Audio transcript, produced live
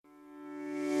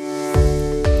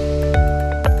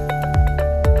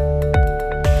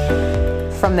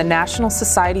From the National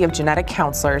Society of Genetic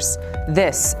Counselors,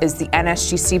 this is the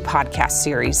NSGC podcast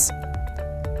series,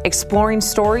 exploring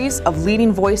stories of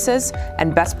leading voices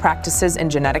and best practices in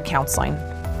genetic counseling.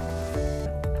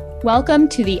 Welcome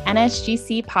to the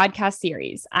NSGC podcast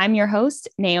series. I'm your host,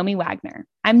 Naomi Wagner.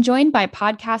 I'm joined by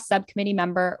podcast subcommittee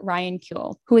member Ryan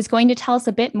Kuehl, who is going to tell us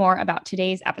a bit more about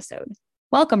today's episode.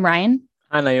 Welcome, Ryan.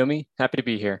 Hi, Naomi. Happy to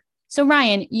be here. So,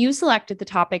 Ryan, you selected the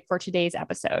topic for today's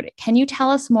episode. Can you tell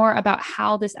us more about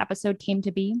how this episode came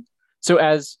to be? So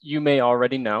as you may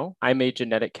already know, I'm a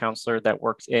genetic counselor that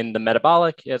works in the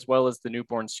metabolic as well as the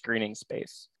newborn screening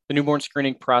space. The newborn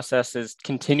screening process is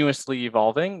continuously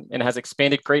evolving and has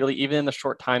expanded greatly even in the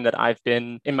short time that I've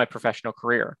been in my professional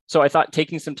career. So I thought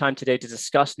taking some time today to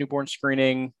discuss newborn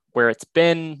screening, where it's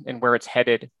been and where it's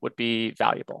headed would be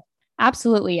valuable.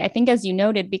 Absolutely. I think, as you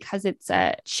noted, because it's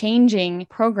a changing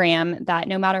program, that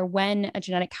no matter when a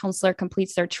genetic counselor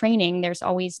completes their training, there's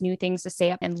always new things to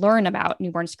say and learn about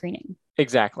newborn screening.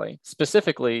 Exactly.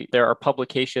 Specifically, there are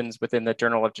publications within the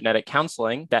Journal of Genetic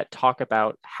Counseling that talk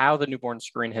about how the newborn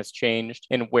screen has changed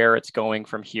and where it's going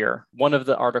from here. One of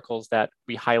the articles that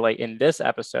we highlight in this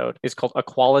episode is called A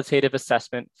Qualitative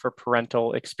Assessment for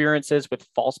Parental Experiences with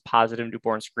False Positive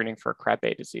Newborn Screening for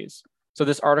Krabbe Disease. So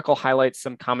this article highlights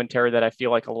some commentary that I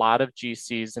feel like a lot of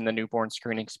GCs in the newborn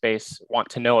screening space want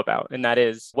to know about, and that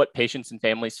is what patients and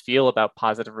families feel about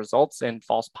positive results and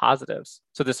false positives.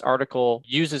 So this article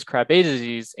uses Krabbe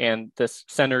disease and this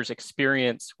center's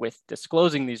experience with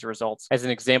disclosing these results as an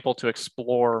example to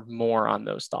explore more on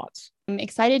those thoughts. I'm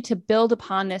excited to build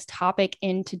upon this topic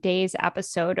in today's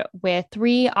episode with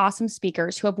three awesome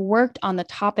speakers who have worked on the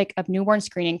topic of newborn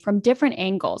screening from different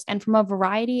angles and from a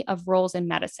variety of roles in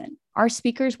medicine. Our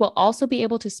speakers will also be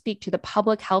able to speak to the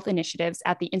public health initiatives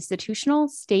at the institutional,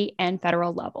 state, and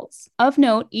federal levels. Of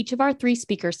note, each of our three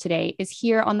speakers today is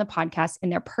here on the podcast in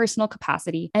their personal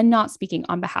capacity and not speaking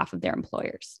on behalf of their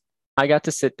employers. I got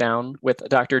to sit down with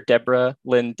Dr. Deborah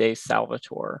Lynn De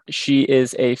Salvatore. She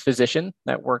is a physician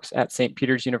that works at St.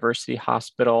 Peter's University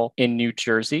Hospital in New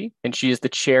Jersey, and she is the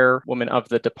chairwoman of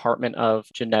the Department of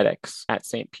Genetics at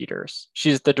St. Peter's.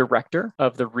 She is the director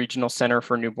of the Regional Center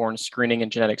for Newborn Screening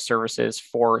and Genetic Services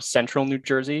for Central New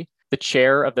Jersey, the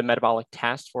chair of the Metabolic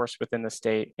Task Force within the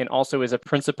state, and also is a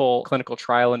principal clinical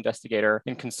trial investigator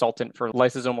and consultant for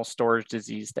lysosomal storage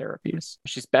disease therapies.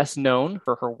 She's best known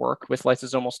for her work with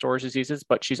lysosomal storage diseases,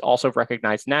 but she's also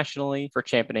recognized nationally for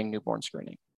championing newborn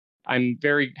screening. I'm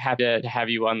very happy to have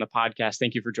you on the podcast.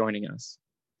 Thank you for joining us.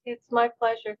 It's my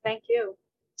pleasure. Thank you.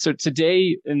 So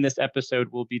today in this episode,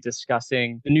 we'll be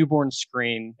discussing the newborn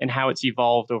screen and how it's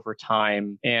evolved over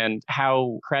time and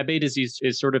how Krabbe disease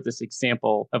is sort of this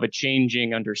example of a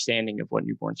changing understanding of what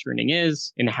newborn screening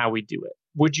is and how we do it.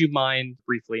 Would you mind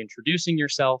briefly introducing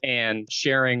yourself and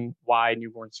sharing why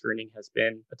newborn screening has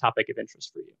been a topic of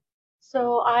interest for you?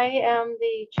 So I am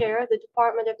the chair of the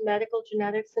Department of Medical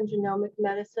Genetics and Genomic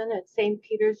Medicine at St.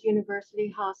 Peter's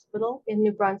University Hospital in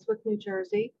New Brunswick, New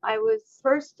Jersey. I was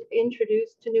first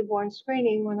introduced to newborn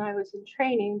screening when I was in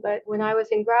training, but when I was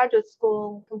in graduate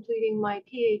school completing my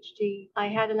PhD, I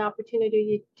had an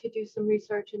opportunity to do some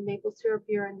research in maple syrup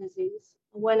urine disease.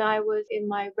 When I was in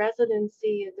my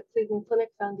residency at the Cleveland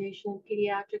Clinic Foundation in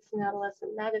Pediatrics and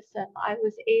Adolescent Medicine, I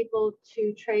was able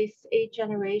to trace 8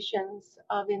 generations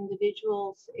of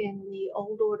individuals in the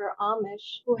old order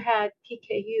Amish who had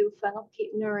PKU,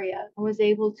 phenylketonuria, and was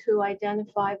able to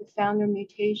identify the founder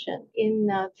mutation in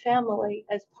that family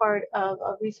as part of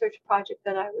a research project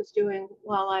that I was doing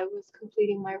while I was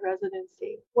completing my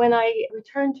residency. When I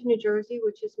returned to New Jersey,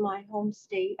 which is my home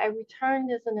state, I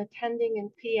returned as an attending in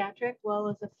pediatrics, well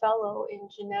as a fellow in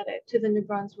genetics to the New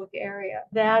Brunswick area.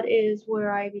 That is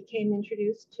where I became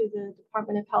introduced to the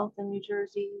Department of Health in New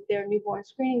Jersey, their newborn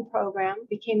screening program,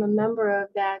 became a member of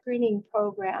that screening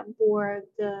program for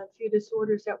the few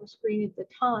disorders that were screened at the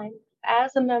time.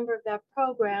 As a member of that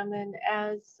program and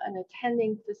as an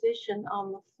attending physician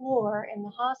on the floor in the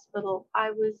hospital,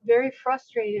 I was very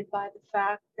frustrated by the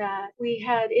fact that we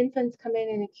had infants come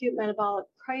in acute metabolic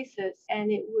crisis,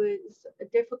 and it was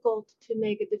difficult to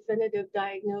make a definitive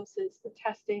diagnosis. The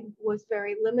testing was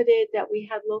very limited that we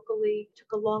had locally,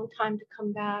 took a long time to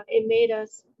come back. It made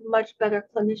us much better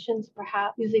clinicians,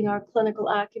 perhaps, using our clinical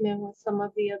acumen with some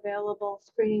of the available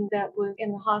screening that was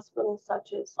in the hospital,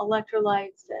 such as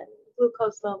electrolytes and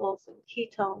glucose levels and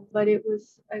ketones, but it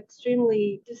was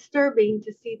extremely disturbing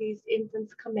to see these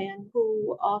infants come in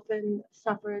who often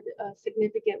suffered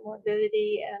significant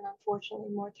morbidity and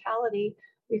unfortunately mortality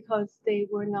because they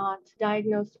were not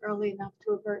diagnosed early enough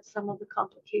to avert some of the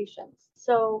complications.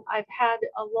 So I've had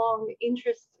a long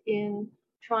interest in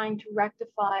trying to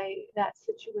rectify that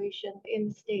situation in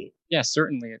the state. Yeah,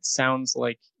 certainly. It sounds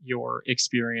like your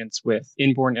experience with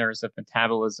inborn errors of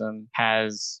metabolism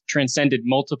has transcended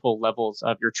multiple levels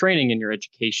of your training and your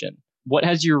education. What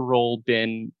has your role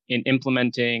been in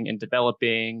implementing and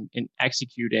developing and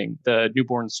executing the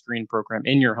newborn screen program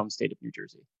in your home state of New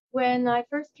Jersey? When I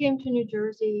first came to New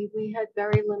Jersey, we had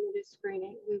very limited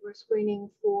screening. We were screening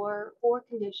for 4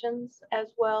 conditions, as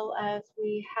well as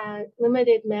we had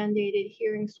limited mandated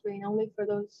hearing screen only for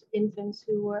those infants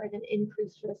who were at an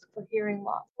increased risk for hearing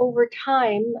loss. Over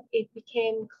time, it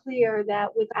became clear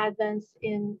that with advance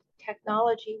in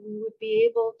technology, we would be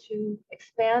able to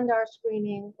expand our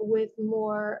screening with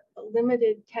more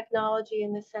limited technology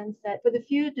in the sense that for the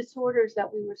few disorders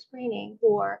that we were screening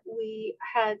for, we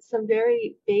had some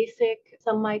very basic,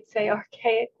 some might say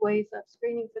archaic ways of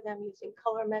screening for them using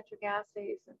colorimetric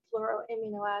assays and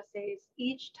fluoroimmunoassays.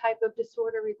 Each type of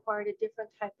disorder required a different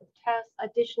type of test,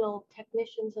 additional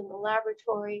technicians in the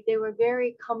laboratory. They were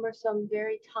very cumbersome,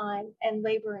 very time and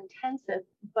labor intensive,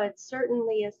 but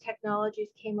certainly as technologies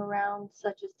came around,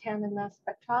 such as tandem mass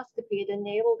spectroscopy, it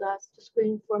enabled us to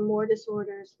screen for more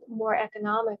disorders more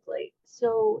economically.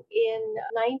 So in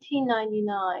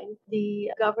 1999,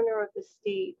 the governor of the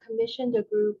state commissioned a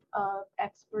group of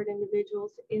expert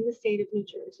individuals in the state of New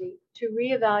Jersey to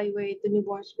reevaluate the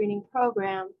newborn screening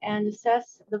program and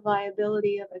assess the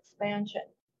viability of expansion.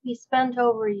 He spent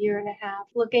over a year and a half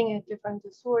looking at different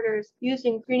disorders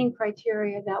using screening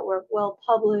criteria that were well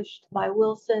published by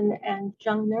Wilson and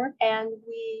Jungner. And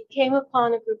we came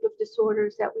upon a group of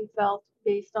disorders that we felt,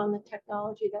 based on the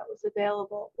technology that was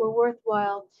available, were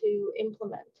worthwhile to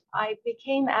implement. I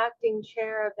became acting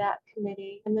chair of that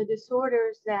committee, and the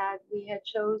disorders that we had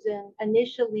chosen,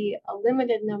 initially a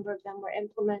limited number of them were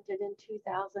implemented in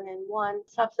 2001.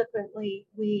 Subsequently,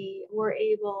 we were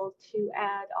able to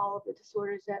add all of the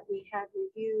disorders that we had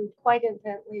reviewed quite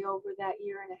intently over that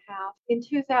year and a half. In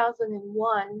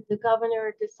 2001, the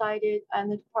governor decided and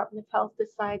the Department of Health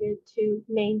decided to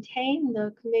maintain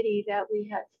the committee that we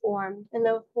had formed in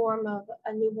the form of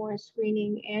a newborn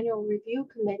screening annual review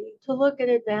committee to look at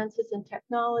advances in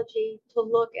technology, to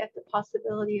look at the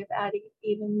possibility of adding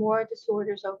even more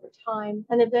disorders over time.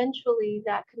 And eventually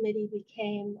that committee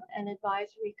became an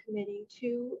advisory committee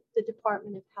to the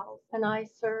Department of Health. And I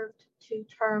served 2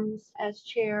 terms as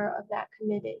chair of that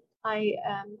committee. I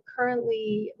am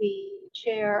currently the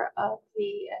chair of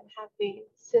and have been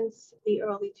since the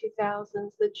early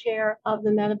 2000s, the chair of the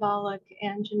Metabolic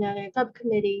and Genetic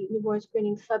Subcommittee, Newborn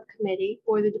Screening Subcommittee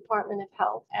for the Department of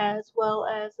Health, as well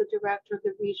as the director of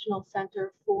the Regional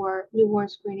Center for Newborn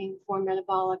Screening for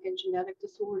Metabolic and Genetic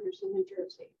Disorders in New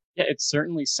Jersey. Yeah, it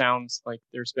certainly sounds like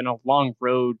there's been a long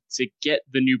road to get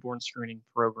the newborn screening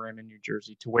program in New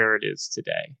Jersey to where it is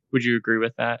today. Would you agree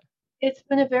with that? It's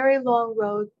been a very long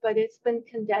road, but it's been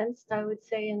condensed, I would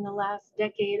say, in the last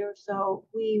decade or so.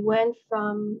 We went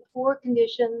from 4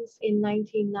 conditions in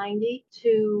 1990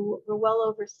 to we're well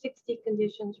over 60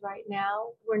 conditions right now.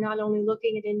 We're not only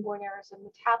looking at inborn errors of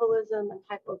metabolism and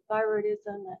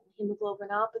hypothyroidism and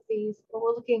hemoglobinopathies, but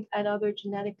we're looking at other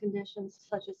genetic conditions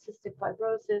such as cystic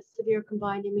fibrosis, severe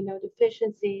combined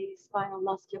immunodeficiency, spinal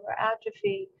muscular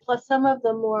atrophy, plus some of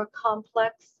the more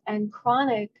complex and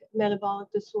chronic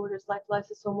metabolic disorders like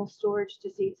lysosomal storage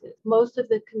diseases. Most of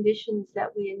the conditions that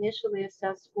we initially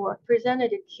assessed for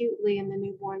presented acutely in the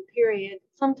newborn period,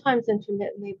 sometimes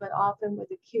intermittently, but often with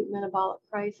acute metabolic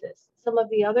crisis. Some of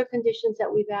the other conditions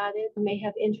that we've added may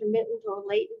have intermittent or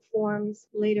latent forms,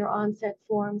 later onset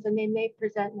forms, and they may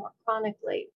present more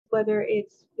chronically, whether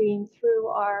it's being through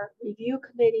our review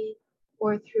committee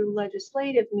or through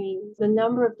legislative means. The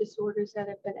number of disorders that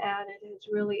have been added has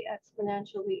really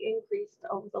exponentially increased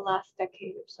over the last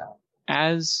decade or so.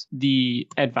 As the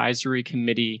advisory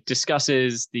committee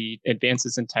discusses the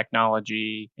advances in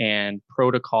technology and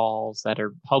protocols that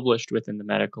are published within the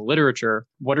medical literature,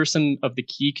 what are some of the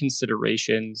key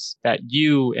considerations that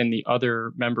you and the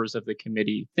other members of the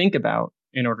committee think about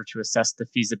in order to assess the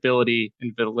feasibility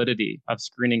and validity of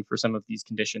screening for some of these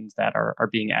conditions that are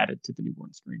being added to the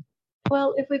newborn screen?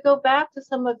 Well, if we go back to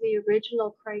some of the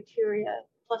original criteria,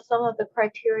 plus some of the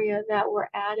criteria that were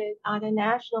added on a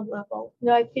national level,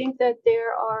 I think that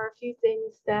there are a few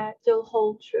things that still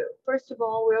hold true. First of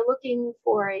all, we're looking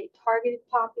for a targeted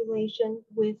population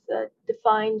with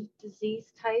defined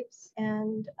disease types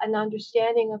and an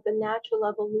understanding of the natural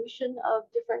evolution of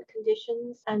different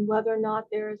conditions and whether or not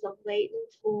there is a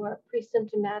latent or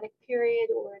pre-symptomatic period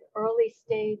or an early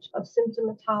stage of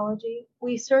symptomatology.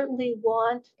 We certainly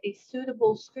want a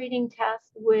suitable screening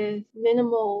test with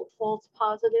minimal false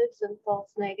positives positives and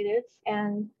false negatives.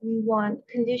 And we want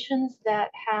conditions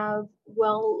that have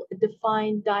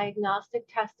well-defined diagnostic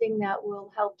testing that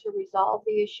will help to resolve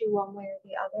the issue one way or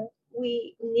the other.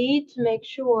 We need to make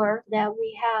sure that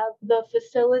we have the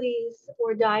facilities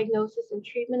for diagnosis and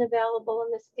treatment available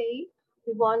in the state.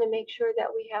 We want to make sure that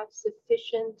we have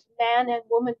sufficient man and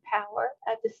woman power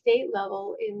at the state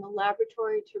level in the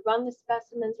laboratory to run the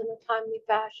specimens in a timely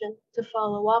fashion to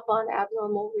follow up on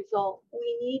abnormal results.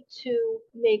 We need to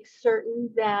make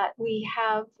certain that we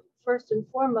have first and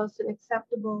foremost an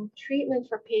acceptable treatment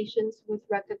for patients with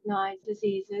recognized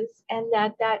diseases, and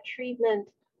that treatment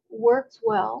works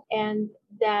well, and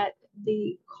that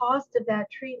the cost of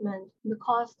that treatment, the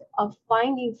cost of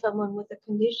finding someone with a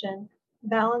condition,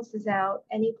 balances out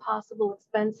any possible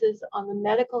expenses on the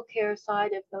medical care side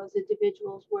if those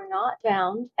individuals were not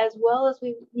found, as well as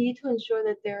we need to ensure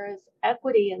that there is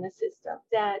equity in the system,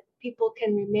 that people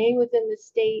can remain within the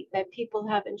state, that people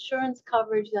have insurance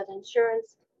coverage, that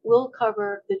insurance will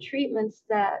cover the treatments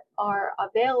that are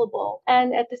available.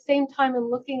 And at the same time, in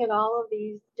looking at all of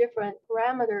these different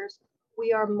parameters,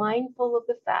 we are mindful of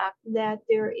the fact that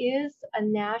there is a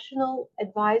national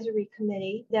advisory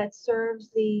committee that serves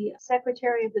the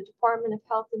Secretary of the Department of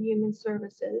Health and Human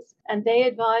Services, and they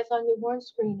advise on newborn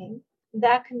screening.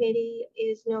 That committee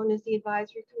is known as the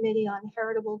Advisory Committee on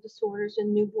Heritable Disorders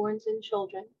in Newborns and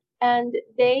Children. And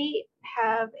they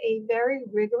have a very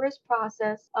rigorous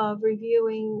process of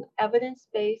reviewing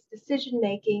evidence-based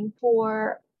decision-making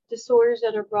for disorders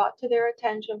that are brought to their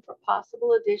attention for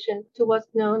possible addition to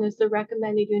what's known as the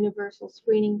Recommended Universal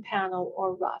Screening Panel,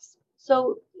 or RUSP.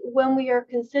 So when we are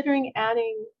considering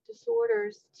adding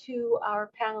disorders to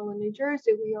our panel in New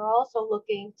Jersey, we are also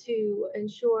looking to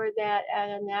ensure that at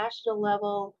a national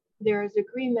level, there is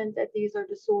agreement that these are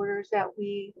disorders that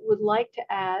we would like to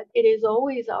add. It is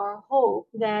always our hope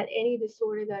that any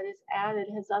disorder that is added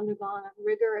has undergone a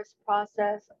rigorous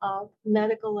process of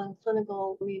medical and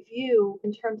clinical review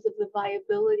in terms of the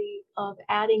viability of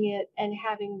adding it and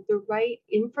having the right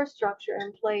infrastructure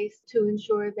in place to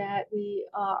ensure that we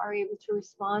are able to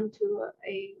respond to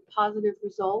a positive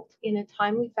result in a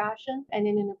timely fashion and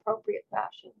in an appropriate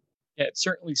fashion. Yeah, it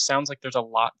certainly sounds like there's a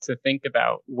lot to think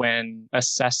about when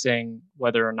assessing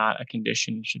whether or not a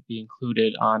condition should be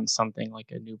included on something like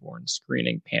a newborn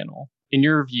screening panel. In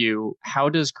your view, how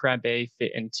does Krabbe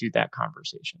fit into that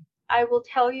conversation? I will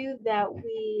tell you that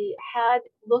we had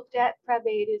looked at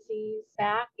Krabbe disease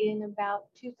back in about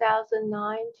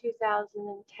 2009,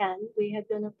 2010. We had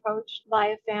been approached by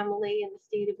a family in the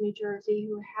state of New Jersey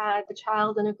who had a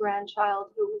child and a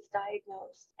grandchild who was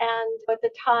diagnosed. And at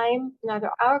the time,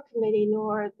 neither our committee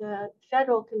nor the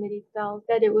federal committee felt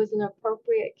that it was an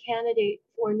appropriate candidate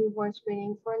for newborn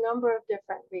screening for a number of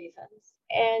different reasons.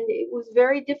 And it was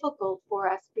very difficult for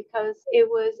us because it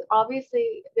was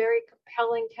obviously very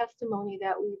compelling testimony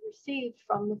that we received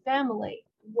from the family.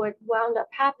 What wound up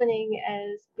happening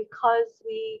is because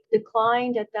we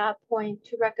declined at that point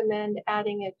to recommend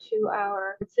adding it to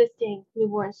our existing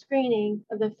newborn screening,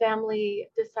 the family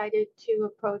decided to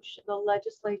approach the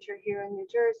legislature here in New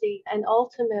Jersey, and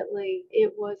ultimately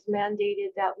it was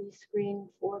mandated that we screen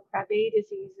for Krabbe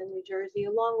disease in New Jersey,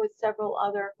 along with several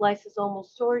other lysosomal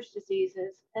storage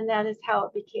diseases, and that is how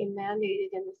it became mandated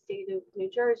in the state of New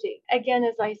Jersey. Again,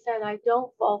 as I said, I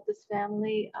don't fault this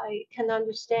family. I can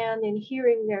understand in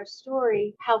hearing their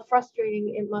story how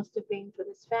frustrating it must have been for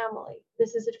this family.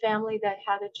 This is a family that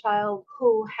had a child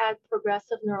who had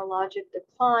progressive neurologic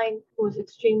decline, who was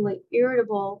extremely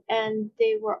irritable, and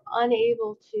they were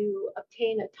unable to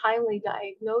obtain a timely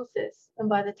diagnosis. And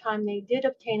by the time they did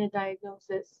obtain a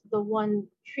diagnosis, the one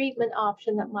treatment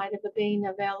option that might have been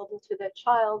available to the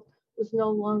child was no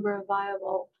longer a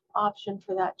viable option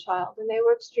for that child. And they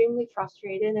were extremely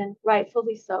frustrated, and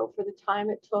rightfully so, for the time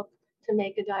it took to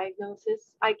make a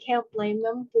diagnosis. I can't blame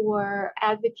them for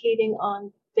advocating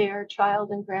on their child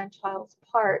and grandchild's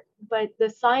part, but the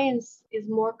science is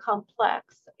more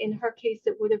complex. In her case,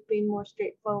 it would have been more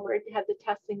straightforward had the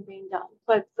testing been done.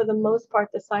 But for the most part,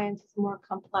 the science is more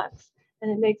complex,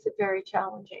 and it makes it very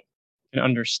challenging. And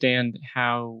understand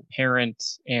how parent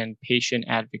and patient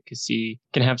advocacy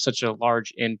can have such a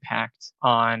large impact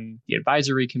on the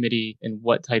advisory committee and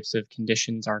what types of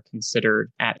conditions are considered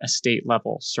at a state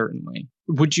level, certainly.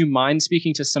 Would you mind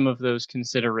speaking to some of those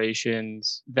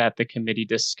considerations that the committee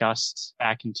discussed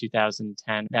back in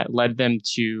 2010 that led them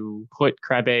to put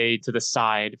Krabbe to the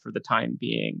side for the time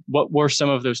being? What were some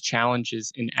of those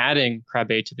challenges in adding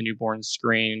Krabbe to the newborn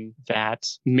screen that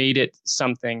made it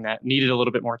something that needed a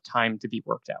little bit more time to be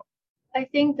worked out? I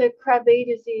think that Krabbe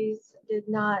disease did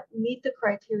not meet the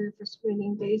criteria for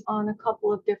screening based on a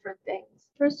couple of different things.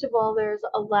 First of all, there's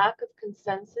a lack of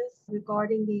consensus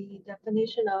regarding the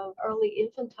definition of early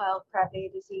infantile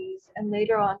Krabbe disease and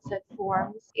later onset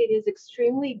forms. It is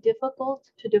extremely difficult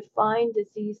to define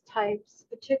disease types,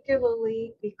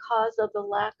 particularly because of the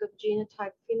lack of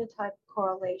genotype-phenotype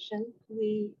correlation.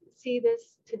 We see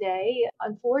this today.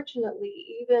 Unfortunately,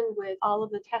 even with all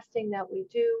of the testing that we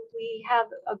do, we have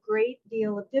a great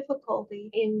deal of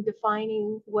difficulty in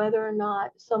defining whether or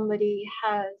not somebody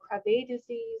has Krabbe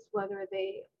disease, whether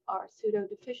they are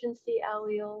pseudodeficiency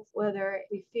alleles, whether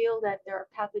we feel that there are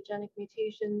pathogenic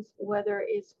mutations, whether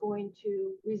it's going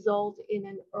to result in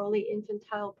an early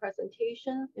infantile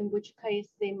presentation, in which case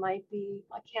they might be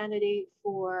a candidate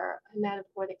for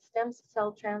hematopoietic stem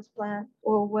cell transplant,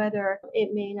 or whether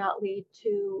it may not lead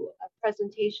to a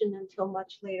presentation until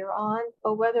much later on,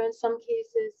 or whether in some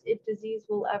cases if disease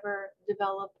will ever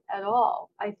develop at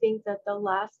all. I think that the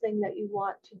last thing that you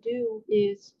want to do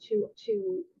is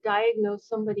to diagnose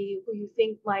somebody who you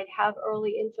think might have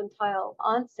early infantile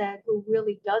onset who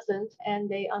really doesn't, and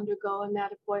they undergo a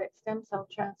hematopoietic stem cell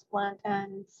transplant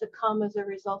and succumb as a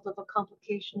result of a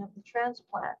complication of the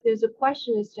transplant. There's a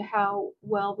question as to how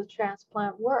well the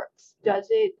transplant works. Does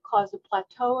it cause a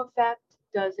plateau effect?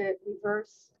 Does it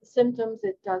reverse symptoms?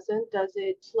 It doesn't. Does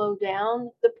it slow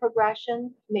down the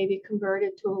progression, maybe convert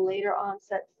it to a later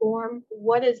onset form?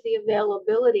 What is the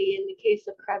availability in the case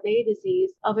of Krabbe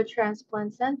disease of a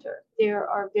transplant center? There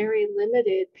are very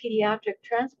limited pediatric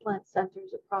transplant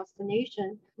centers across the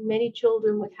nation. Many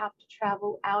children would have to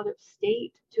travel out of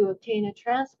state to obtain a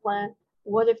transplant.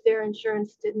 What if their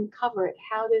insurance didn't cover it?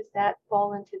 How does that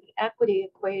fall into the equity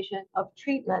equation of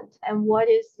treatment? And what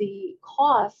is the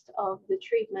cost of the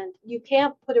treatment? You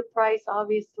can't put a price,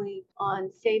 obviously,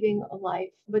 on saving a life,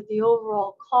 but the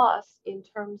overall cost in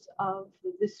terms of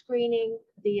the screening,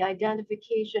 the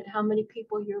identification, how many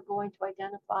people you're going to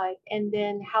identify, and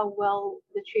then how well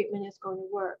the treatment is going to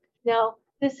work. Now,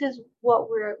 this is what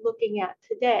we're looking at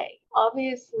today.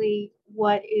 Obviously,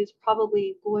 what is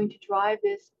probably going to drive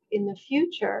this in the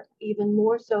future, even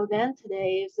more so than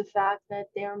today, is the fact that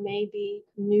there may be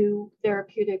new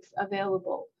therapeutics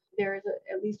available. There is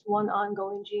at least one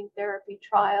ongoing gene therapy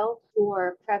trial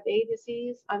for Krabbe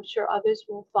disease. I'm sure others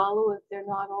will follow if they're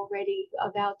not already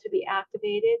about to be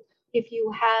activated. If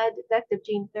you had effective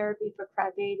gene therapy for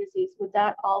Krabbe disease, would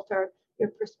that alter your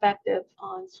perspective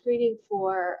on screening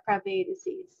for Krabbe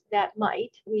disease? That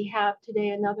might. We have today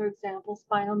another example.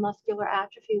 Spinal muscular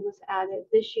atrophy was added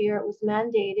this year. It was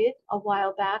mandated a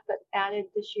while back, but added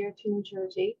this year to New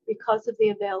Jersey because of the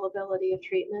availability of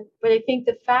treatment. But I think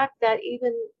the fact that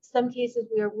even some cases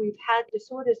where we've had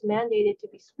disorders mandated to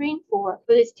be screened for,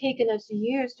 but it's taken us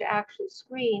years to actually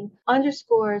screen,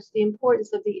 underscores the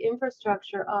importance of the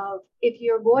infrastructure of, if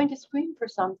you're going to screen for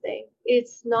something,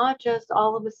 it's not just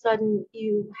all of a sudden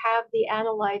you have the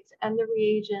analytes and the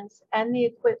reagents and the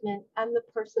equipment and the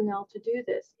personnel to do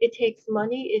this. It takes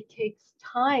money, it takes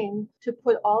time to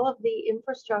put all of the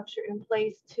infrastructure in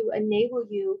place to enable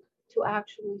you to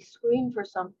actually screen for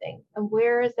something. And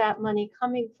where is that money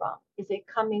coming from? Is it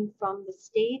coming from the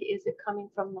state? Is it coming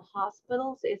from the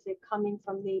hospitals? Is it coming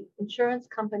from the insurance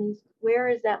companies? Where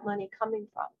is that money coming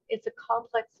from? It's a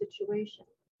complex situation.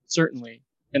 Certainly.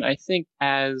 And I think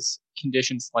as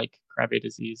conditions like Krabbe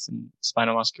disease and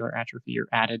spinal muscular atrophy are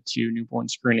added to newborn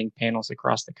screening panels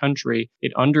across the country,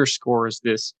 it underscores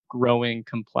this growing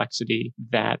complexity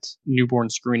that newborn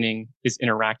screening is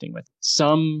interacting with.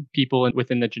 Some people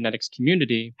within the genetics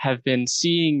community have been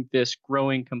seeing this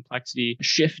growing complexity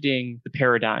shifting the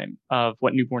paradigm of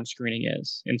what newborn screening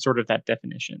is and sort of that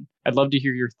definition. I'd love to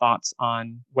hear your thoughts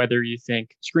on whether you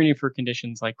think screening for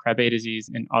conditions like Krabbe disease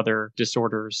and other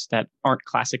disorders that aren't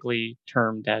classically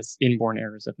termed as inborn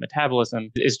errors of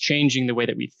metabolism is changing the way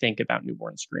that we think about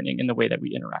newborn screening and the way that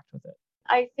we interact with it.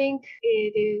 I think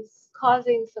it is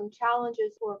causing some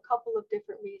challenges for a couple of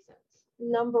different reasons.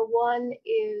 Number one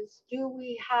is, do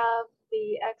we have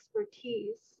the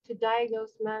expertise to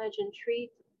diagnose, manage, and treat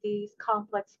these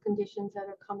complex conditions that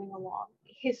are coming along?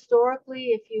 Historically,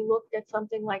 if you looked at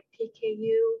something like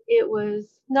PKU, it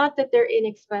was not that they're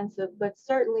inexpensive, but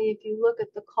certainly if you look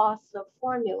at the costs of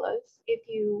formulas, if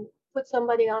you put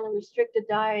somebody on a restricted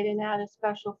diet and add a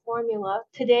special formula.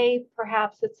 Today,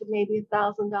 perhaps it's maybe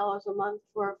 $1,000 a month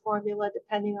for a formula,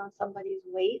 depending on somebody's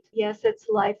weight. Yes, it's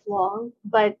lifelong,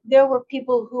 but there were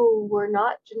people who were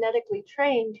not genetically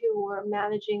trained who were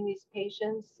managing these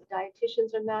patients.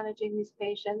 Dietitians are managing these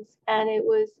patients, and it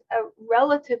was a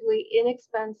relatively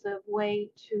inexpensive way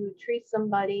to treat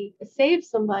somebody, save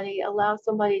somebody, allow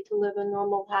somebody to live a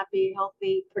normal, happy,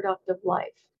 healthy, productive life.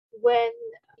 when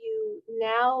you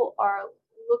now are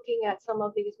looking at some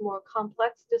of these more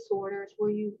complex disorders where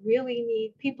you really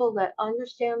need people that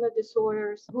understand the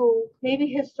disorders who maybe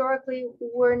historically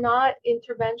were not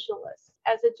interventionalists.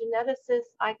 As a geneticist,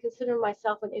 I consider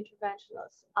myself an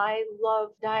interventionalist. I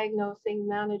love diagnosing,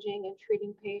 managing, and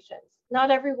treating patients.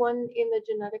 Not everyone in the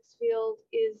genetics field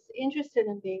is interested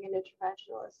in being an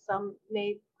interventionalist. Some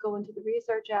may go into the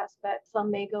research aspect, some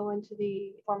may go into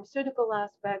the pharmaceutical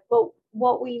aspect, but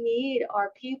what we need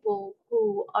are people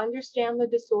who understand the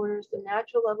disorders, the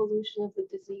natural evolution of the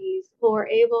disease, who are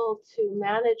able to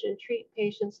manage and treat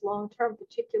patients long term,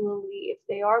 particularly if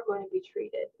they are going to be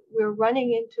treated. We're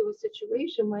running into a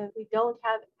situation where we don't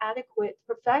have adequate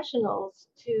professionals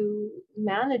to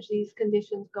manage these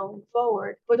conditions going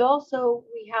forward, but also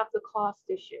we have the cost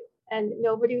issue. And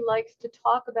nobody likes to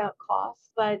talk about costs,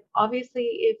 but obviously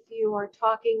if you are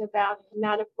talking about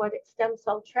hematopoietic stem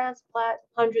cell transplant,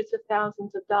 hundreds of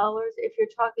thousands of dollars. If you're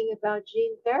talking about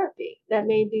gene therapy, that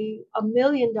may be $1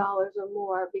 million or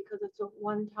more because it's a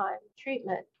one-time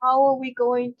treatment. How are we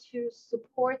going to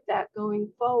support that going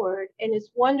forward? And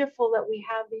it's wonderful that we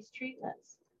have these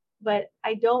treatments, but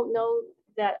I don't know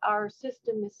that our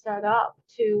system is set up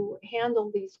to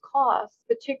handle these costs,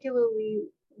 particularly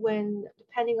when,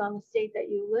 depending on the state that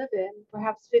you live in,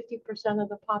 perhaps 50% of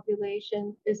the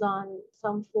population is on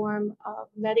some form of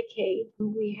Medicaid.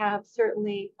 We have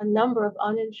certainly a number of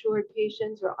uninsured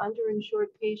patients or underinsured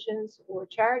patients or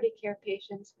charity care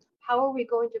patients. How are we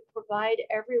going to provide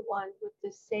everyone with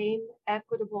the same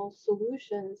equitable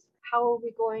solutions? How are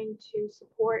we going to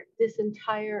support this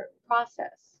entire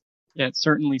process? Yeah, it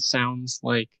certainly sounds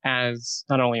like as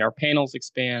not only our panels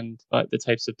expand, but the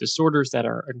types of disorders that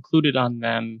are included on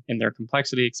them and their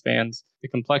complexity expands, the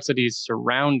complexities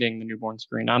surrounding the newborn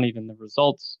screen, not even the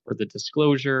results or the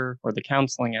disclosure or the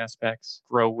counseling aspects,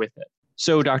 grow with it.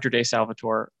 So, Dr.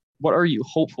 DeSalvatore, what are you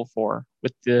hopeful for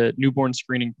with the newborn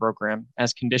screening program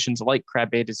as conditions like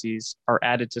Krabbe disease are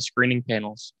added to screening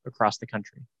panels across the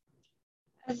country?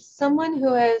 As someone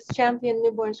who has championed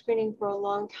newborn screening for a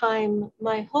long time,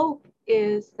 my hope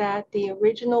is that the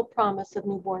original promise of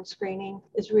newborn screening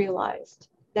is realized,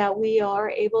 that we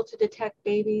are able to detect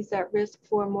babies at risk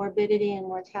for morbidity and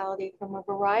mortality from a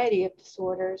variety of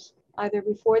disorders, either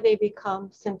before they become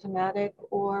symptomatic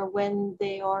or when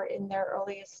they are in their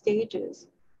earliest stages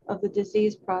of the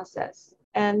disease process,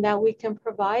 and that we can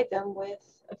provide them with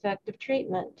effective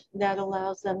treatment that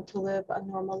allows them to live a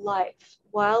normal life,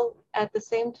 while at the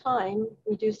same time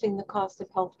reducing the cost of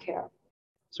healthcare.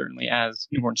 Certainly, as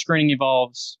newborn screening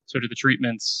evolves, so do the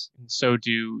treatments, and so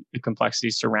do the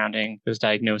complexities surrounding those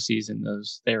diagnoses and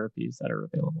those therapies that are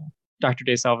available. Dr.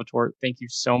 DeSalvatore, thank you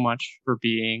so much for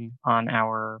being on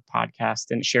our podcast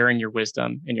and sharing your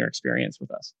wisdom and your experience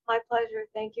with us. My pleasure.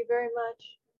 Thank you very much.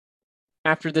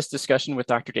 After this discussion with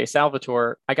Dr.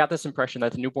 DeSalvatore, I got this impression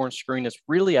that the newborn screen is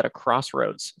really at a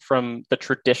crossroads from the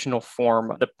traditional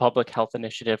form the public health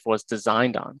initiative was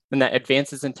designed on, and that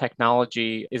advances in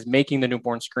technology is making the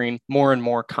newborn screen more and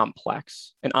more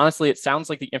complex. And honestly, it sounds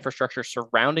like the infrastructure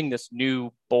surrounding this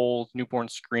new, bold newborn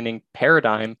screening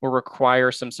paradigm will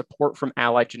require some support from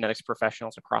allied genetics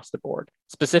professionals across the board.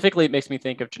 Specifically, it makes me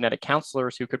think of genetic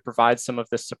counselors who could provide some of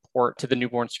this support to the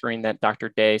newborn screen that Dr.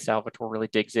 DeSalvatore really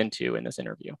digs into in this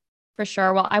interview. For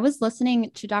sure. Well, I was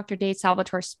listening to Dr.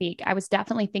 DeSalvatore speak. I was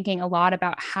definitely thinking a lot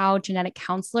about how genetic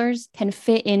counselors can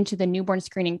fit into the newborn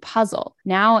screening puzzle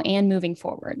now and moving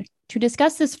forward. To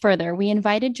discuss this further, we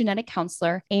invited genetic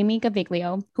counselor Amy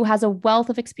Gaviglio, who has a wealth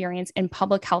of experience in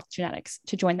public health genetics,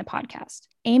 to join the podcast.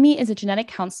 Amy is a genetic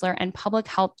counselor and public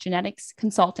health genetics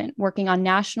consultant working on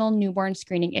national newborn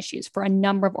screening issues for a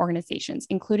number of organizations,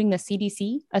 including the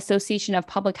CDC, Association of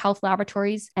Public Health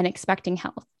Laboratories, and Expecting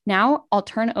Health. Now, I'll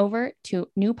turn over to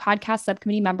new podcast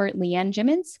subcommittee member Leanne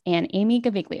Jimmins and Amy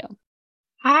Gaviglio.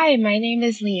 Hi, my name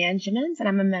is Leanne Jimmins, and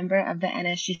I'm a member of the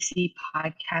NSGC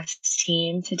podcast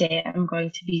team. Today, I'm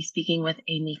going to be speaking with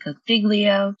Amy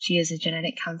Gaviglio. She is a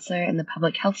genetic counselor in the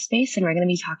public health space, and we're going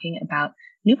to be talking about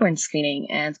newborn screening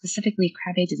and specifically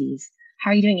Krabbe disease. How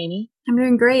are you doing, Amy? I'm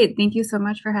doing great. Thank you so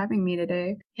much for having me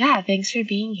today. Yeah, thanks for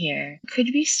being here.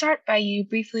 Could we start by you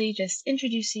briefly just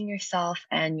introducing yourself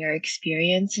and your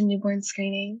experience in newborn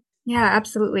screening? Yeah,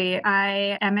 absolutely.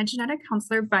 I am a genetic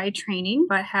counselor by training,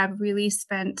 but have really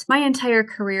spent my entire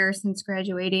career since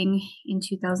graduating in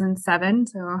 2007.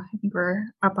 So I think we're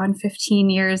up on 15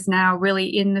 years now, really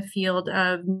in the field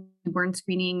of newborn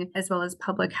screening, as well as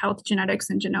public health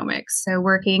genetics and genomics. So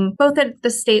working both at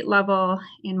the state level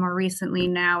and more recently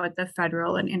now at the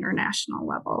federal and international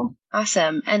level.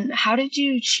 Awesome. And how did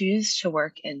you choose to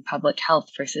work in public health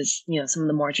versus, some of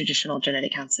the more traditional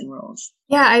genetic counseling roles?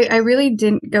 Yeah, I really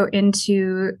didn't go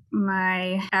into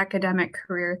my academic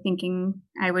career thinking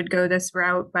I would go this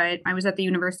route, but I was at the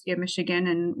University of Michigan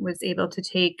and was able to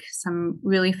take some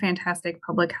really fantastic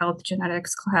public health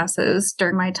genetics classes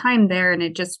during my time there. And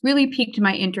it just really piqued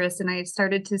my interest. And I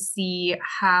started to see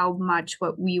how much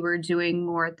what we were doing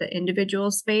more at the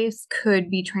individual space could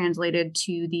be translated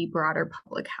to the broader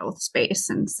public health space.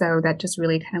 And so that just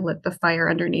really kind of lit the fire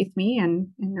underneath me. And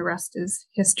the rest is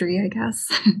history, I guess.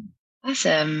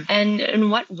 Awesome. And in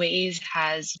what ways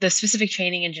has the specific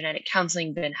training in genetic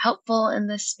counseling been helpful in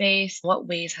this space? What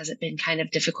ways has it been kind of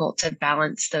difficult to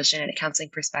balance those genetic counseling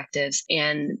perspectives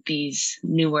and these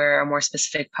newer or more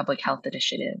specific public health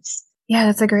initiatives? Yeah,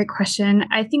 that's a great question.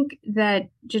 I think that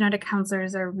genetic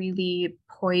counselors are really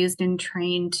poised and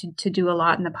trained to do a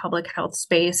lot in the public health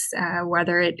space,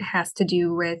 whether it has to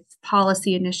do with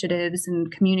policy initiatives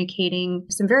and communicating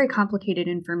some very complicated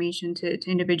information to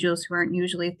individuals who aren't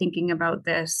usually thinking about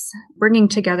this, bringing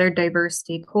together diverse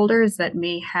stakeholders that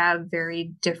may have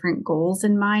very different goals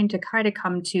in mind to try to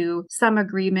come to some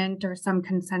agreement or some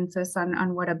consensus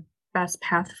on what a best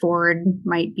path forward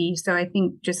might be. So I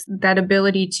think just that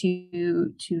ability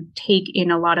to take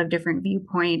in a lot of different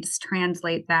viewpoints,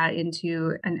 translate that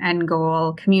into an end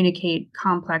goal, communicate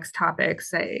complex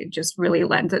topics, it just really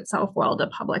lends itself well to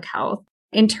public health.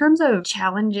 In terms of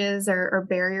challenges or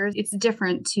barriers, it's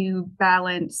different to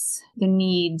balance the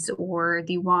needs or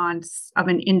the wants of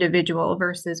an individual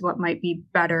versus what might be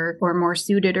better or more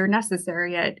suited or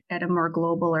necessary at a more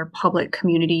global or public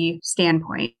community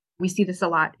standpoint. We see this a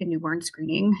lot in newborn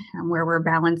screening, where we're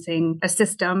balancing a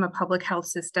system, a public health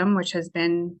system, which has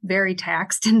been very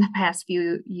taxed in the past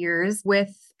few years, with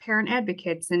parent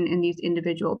advocates and these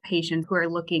individual patients who are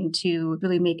looking to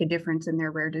really make a difference in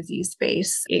their rare disease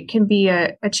space. It can be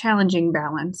a challenging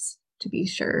balance, to be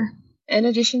sure. In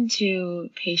addition to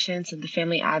patients and the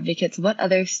family advocates, what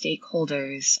other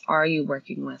stakeholders are you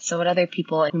working with? So what other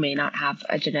people who may not have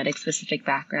a genetic specific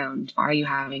background are you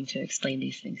having to explain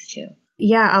these things to?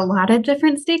 Yeah, a lot of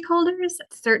different stakeholders,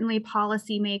 certainly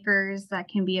policymakers that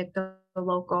can be at the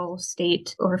local,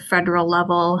 state, or federal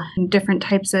level. Different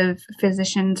types of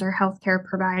physicians or healthcare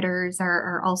providers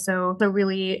are also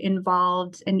really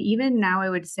involved. And even now, I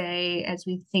would say, as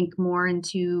we think more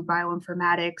into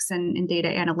bioinformatics and data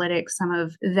analytics, some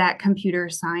of that computer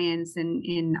science and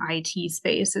in IT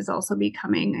space is also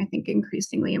becoming, I think,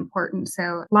 increasingly important.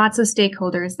 So lots of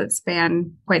stakeholders that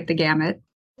span quite the gamut.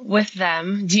 With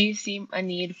them, do you see a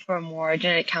need for more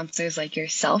genetic counselors like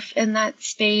yourself in that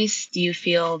space? Do you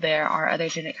feel there are other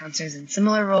genetic counselors in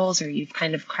similar roles, or you've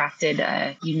kind of crafted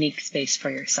a unique space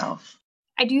for yourself?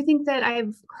 I do think that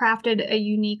I've crafted a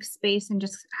unique space in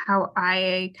just how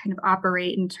I kind of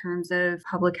operate in terms of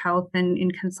public health and in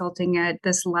consulting at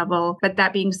this level. But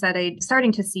that being said, I'm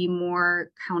starting to see more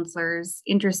counselors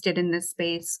interested in this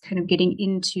space, kind of getting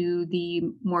into the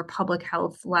more public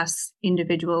health, less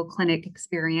individual clinic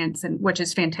experience, and which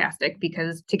is fantastic,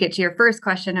 because to get to your first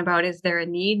question about is there a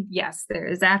need? Yes, there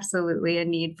is absolutely a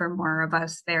need for more of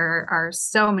us. There are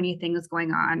so many things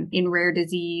going on in rare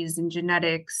disease and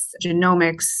genetics,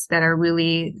 genomics, that are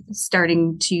really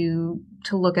starting to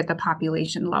look at the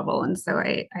population level. And so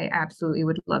I absolutely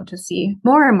would love to see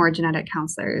more and more genetic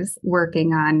counselors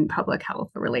working on public health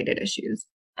related issues.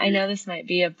 I know this might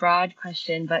be a broad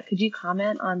question, but could you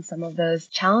comment on some of those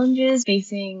challenges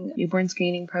facing newborn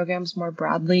screening programs more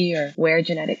broadly, or where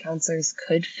genetic counselors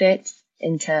could fit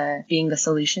into being the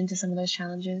solution to some of those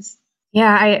challenges?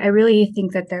 Yeah, I really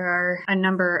think that there are a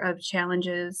number of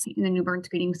challenges in the newborn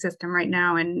screening system right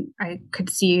now, and I could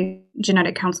see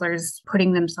genetic counselors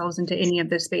putting themselves into any of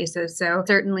the spaces. So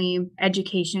certainly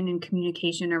education and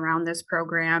communication around this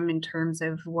program in terms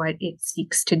of what it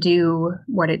seeks to do,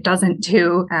 what it doesn't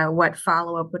do, what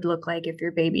follow-up would look like if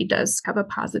your baby does have a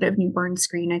positive newborn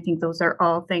screen. I think those are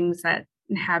all things that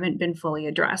haven't been fully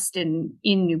addressed in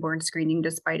newborn screening,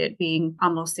 despite it being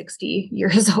almost 60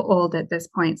 years old at this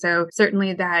point. So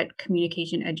certainly that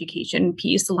communication education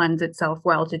piece lends itself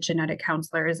well to genetic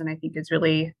counselors, and I think is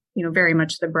really very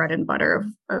much the bread and butter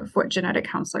of what genetic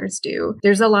counselors do.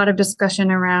 There's a lot of discussion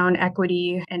around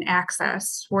equity and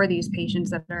access for these patients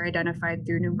that are identified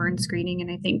through newborn screening.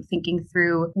 And I think thinking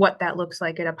through what that looks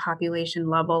like at a population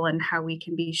level and how we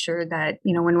can be sure that,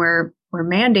 when we're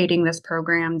mandating this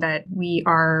program, that we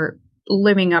are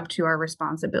living up to our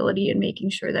responsibility and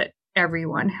making sure that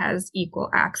everyone has equal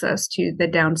access to the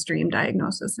downstream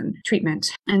diagnosis and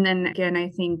treatment. And then again, I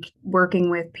think working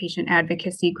with patient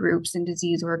advocacy groups and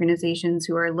disease organizations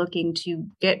who are looking to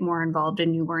get more involved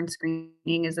in newborn screening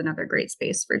is another great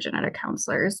space for genetic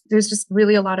counselors. There's just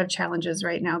really a lot of challenges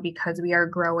right now because we are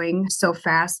growing so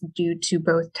fast due to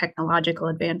both technological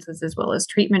advances as well as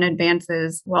treatment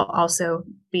advances, while also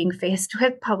being faced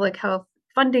with public health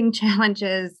funding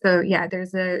challenges. So yeah,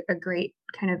 there's a great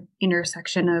kind of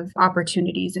intersection of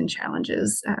opportunities and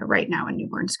challenges right now in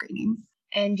newborn screening.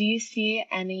 And do you see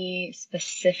any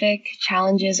specific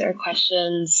challenges or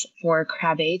questions for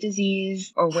Krabbe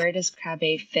disease, or where does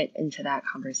Krabbe fit into that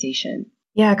conversation?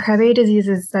 Yeah, Krabbe disease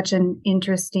is such an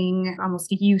interesting,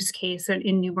 almost use case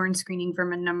in newborn screening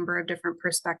from a number of different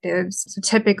perspectives. So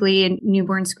typically in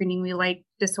newborn screening, we like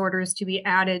disorders to be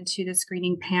added to the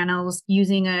screening panels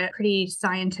using a pretty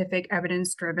scientific,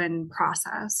 evidence-driven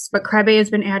process. But Krabbe has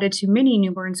been added to many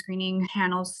newborn screening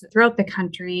panels throughout the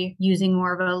country using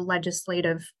more of a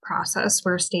legislative process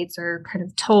where states are kind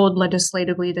of told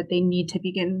legislatively that they need to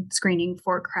begin screening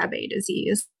for Krabbe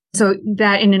disease. So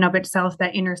that in and of itself,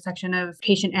 that intersection of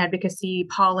patient advocacy,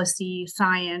 policy,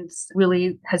 science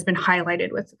really has been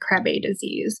highlighted with Krabbe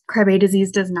disease. Krabbe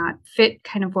disease does not fit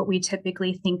kind of what we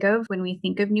typically think of when we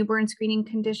think of newborn screening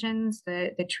conditions.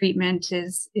 The treatment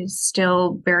is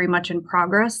still very much in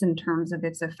progress in terms of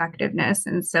its effectiveness.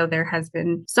 And so there has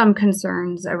been some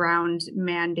concerns around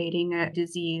mandating a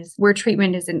disease where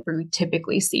treatment isn't where we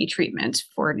typically see treatment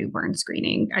for newborn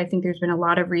screening. I think there's been a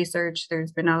lot of research.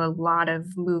 There's been a lot of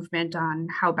movement on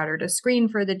how better to screen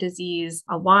for the disease,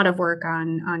 a lot of work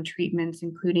on treatments,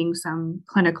 including some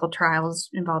clinical trials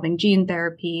involving gene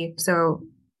therapy. So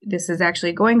this is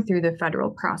actually going through the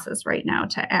federal process right now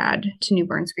to add to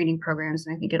newborn screening programs.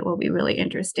 And I think it will be really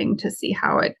interesting to see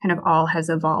how it kind of all has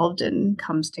evolved and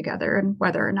comes together and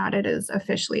whether or not it is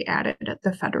officially added at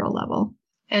the federal level.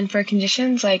 And for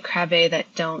conditions like Krabbe that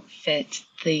don't fit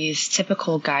these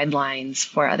typical guidelines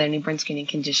for other newborn screening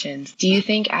conditions, do you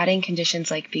think adding conditions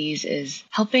like these is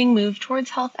helping move towards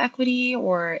health equity,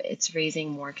 or it's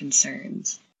raising more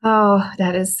concerns? Oh,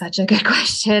 that is such a good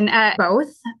question.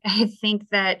 Both. I think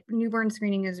that newborn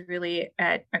screening is really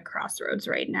at a crossroads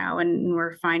right now, and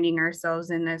we're finding ourselves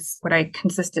in this, what I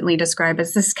consistently describe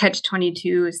as this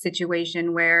catch-22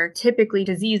 situation where typically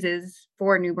diseases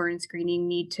for newborn screening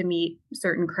need to meet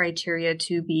certain criteria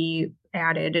to be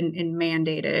added and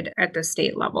mandated at the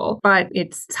state level. But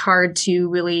it's hard to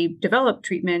really develop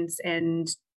treatments and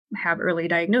have early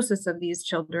diagnosis of these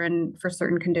children for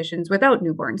certain conditions without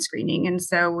newborn screening. And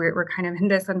so we're kind of in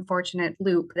this unfortunate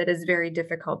loop that is very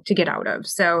difficult to get out of.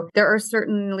 So there are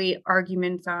certainly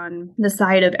arguments on the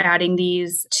side of adding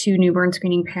these to newborn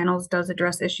screening panels does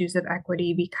address issues of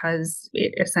equity because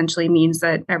it essentially means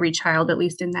that every child, at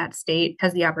least in that state,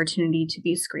 has the opportunity to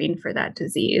be screened for that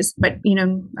disease. But,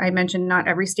 I mentioned not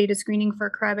every state is screening for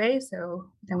Krabbe. So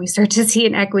then we start to see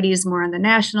inequities more on the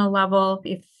national level.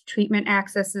 If treatment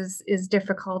access is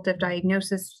difficult, if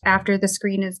diagnosis after the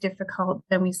screen is difficult,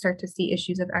 then we start to see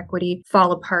issues of equity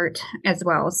fall apart as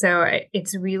well. So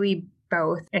it's really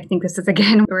both. I think this is,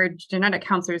 again, where genetic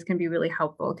counselors can be really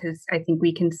helpful because I think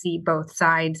we can see both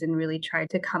sides and really try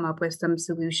to come up with some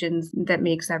solutions that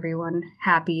makes everyone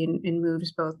happy and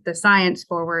moves both the science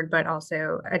forward, but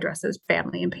also addresses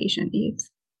family and patient needs.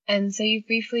 And so you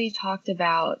briefly talked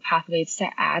about pathways to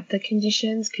add the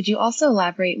conditions. Could you also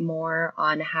elaborate more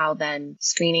on how then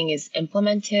screening is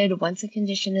implemented once a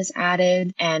condition is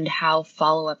added and how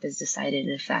follow-up is decided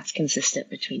if that's consistent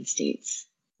between states?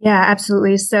 Yeah,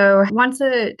 absolutely. So once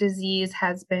a disease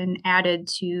has been added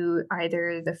to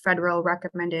either the federal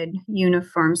recommended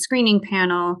uniform screening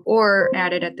panel or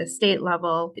added at the state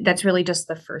level, that's really just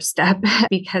the first step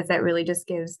because that really just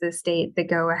gives the state the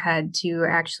go ahead to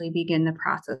actually begin the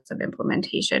process of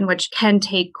implementation, which can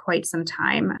take quite some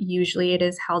time. Usually it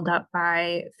is held up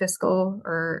by fiscal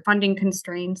or funding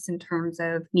constraints in terms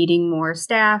of needing more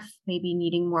staff, maybe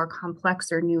needing more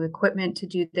complex or new equipment to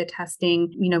do the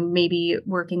testing, maybe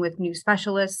working with new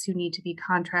specialists who need to be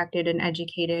contracted and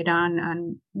educated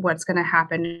on what's going to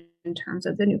happen in terms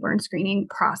of the newborn screening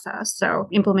process. So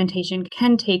implementation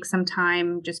can take some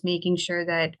time, just making sure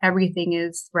that everything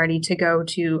is ready to go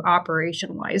to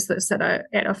operationalize this at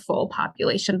a full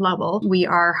population level. We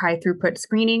are high throughput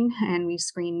screening and we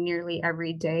screen nearly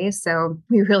every day. So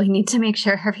we really need to make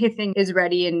sure everything is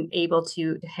ready and able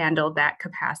to handle that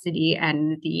capacity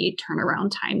and the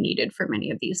turnaround time needed for many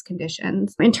of these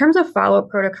conditions. In terms of follow-up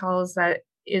protocols that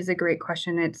is a great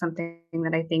question. It's something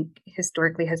that I think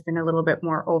historically has been a little bit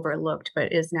more overlooked,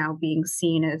 but is now being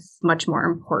seen as much more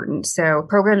important. So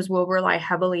programs will rely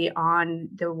heavily on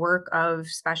the work of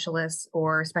specialists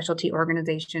or specialty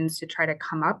organizations to try to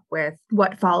come up with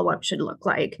what follow-up should look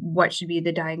like, what should be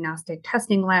the diagnostic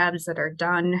testing labs that are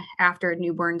done after a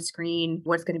newborn screen,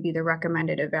 what's going to be the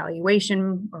recommended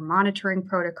evaluation or monitoring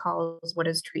protocols, what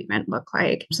does treatment look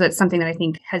like. So that's something that I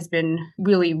think has been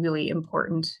really, really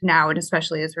important now, and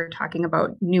especially as we're talking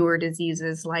about newer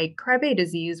diseases like Krabbe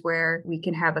disease, where we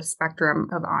can have a spectrum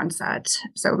of onset.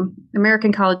 So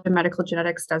American College of Medical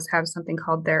Genetics does have something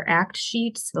called their ACT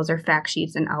sheets. Those are fact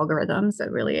sheets and algorithms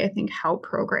that really, I think, help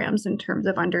programs in terms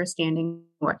of understanding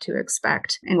what to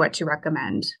expect and what to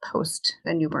recommend post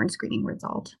the newborn screening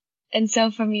result. And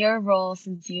so from your role,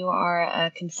 since you are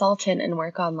a consultant and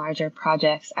work on larger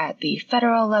projects at the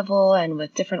federal level and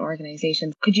with different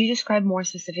organizations, could you describe more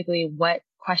specifically what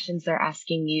questions they're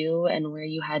asking you and where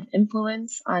you had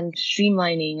influence on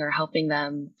streamlining or helping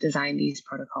them design these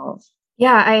protocols?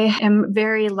 Yeah, I am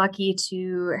very lucky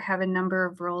to have a number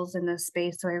of roles in this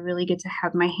space, so I really get to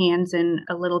have my hands in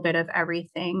a little bit of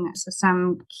everything. So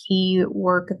some key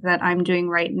work that I'm doing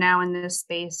right now in this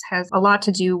space has a lot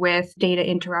to do with data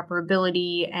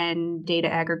interoperability and data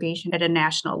aggregation at a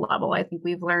national level. I think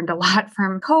we've learned a lot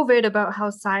from COVID about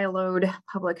how siloed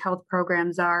public health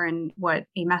programs are and what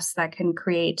a mess that can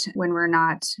create when we're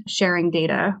not sharing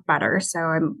data better. So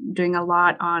I'm doing a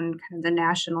lot on kind of the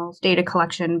national data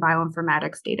collection, bioinformatics,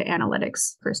 data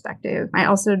analytics perspective. I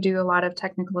also do a lot of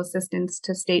technical assistance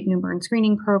to state newborn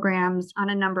screening programs on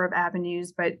a number of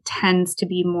avenues, but tends to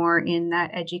be more in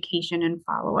that education and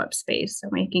follow-up space. So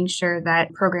making sure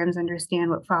that programs understand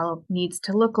what follow-up needs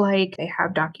to look like. They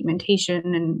have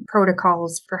documentation and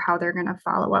protocols for how they're going to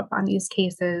follow up on these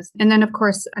cases. And then, of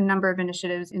course, a number of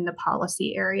initiatives in the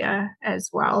policy area as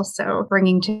well. So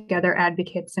bringing together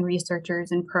advocates and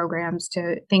researchers and programs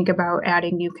to think about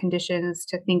adding new conditions,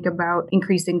 to think about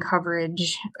increasing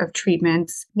coverage of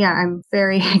treatments. Yeah, I'm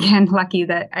very, again, lucky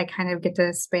that I kind of get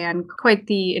to span quite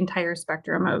the entire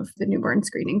spectrum of the newborn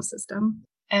screening system.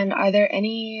 And are there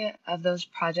any of those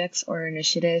projects or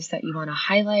initiatives that you want to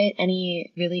highlight?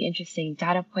 Any really interesting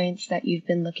data points that you've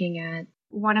been looking at?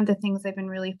 One of the things I've been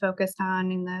really focused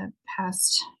on in the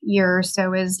past year or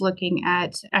so is looking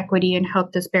at equity and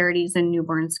health disparities in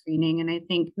newborn screening. And I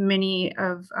think many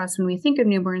of us, when we think of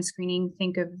newborn screening,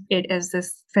 think of it as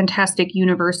this fantastic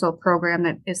universal program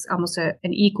that is almost an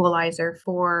equalizer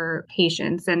for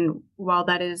patients. And while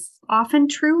that is often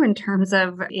true in terms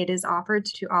of it is offered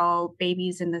to all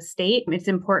babies in the state, it's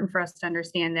important for us to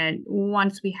understand that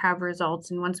once we have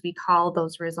results and once we call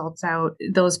those results out,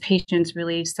 those patients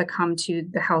really succumb to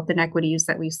the health inequities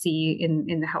that we see in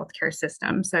the healthcare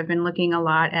system. So I've been looking a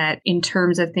lot at, in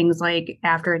terms of things like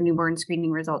after a newborn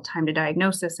screening result, time to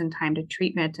diagnosis and time to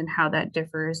treatment, and how that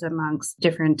differs amongst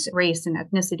different race and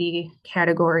ethnicity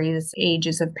categories,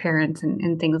 ages of parents,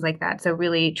 and things like that. So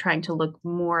really trying to look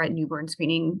more at newborn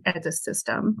screening as a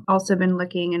system. Also been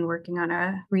looking and working on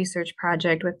a research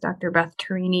project with Dr. Beth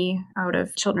Tarini out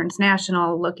of Children's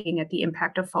National, looking at the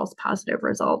impact of false positive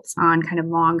results on kind of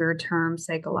longer term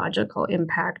psychological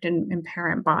impact and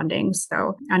parent bonding.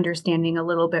 So understanding a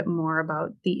little bit more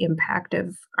about the impact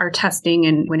of our testing,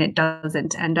 and when it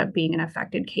doesn't end up being an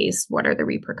affected case, what are the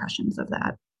repercussions of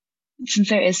that? Since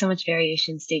there is so much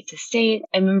variation state to state,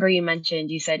 I remember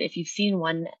you said if you've seen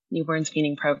one newborn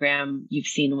screening program, you've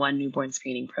seen one newborn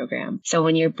screening program. So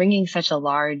when you're bringing such a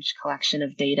large collection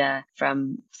of data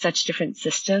from such different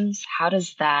systems, how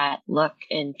does that look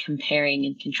in comparing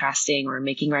and contrasting or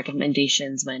making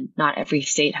recommendations when not every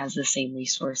state has the same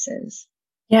resources?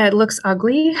 Yeah, it looks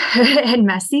ugly and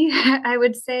messy. I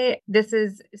would say this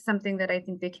is something that I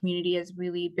think the community has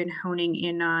really been honing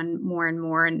in on more and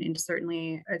more. And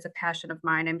certainly as a passion of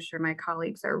mine, I'm sure my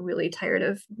colleagues are really tired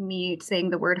of me saying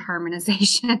the word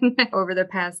harmonization over the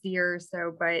past year or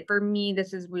so. But for me,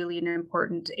 this is really an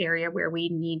important area where we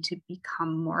need to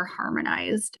become more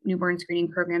harmonized. Newborn screening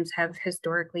programs have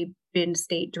historically been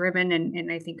state driven, and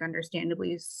I think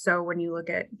understandably so when you look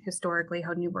at historically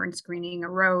how newborn screening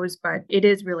arose, but it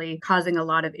is really causing a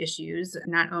lot of issues,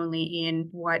 not only in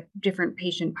what different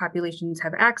patient populations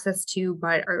have access to,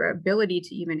 but our ability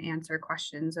to even answer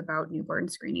questions about newborn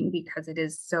screening, because it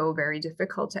is so very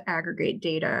difficult to aggregate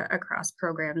data across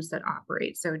programs that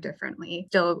operate so differently.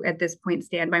 Still at this point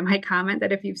stand by my comment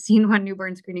that if you've seen one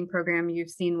newborn screening program, you've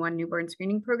seen one newborn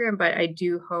screening program, but I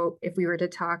do hope if we were to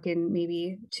talk in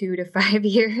maybe 2 to 5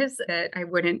 years that I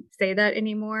wouldn't say that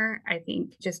anymore. I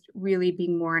think just really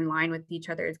being more in line with each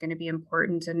other is going to be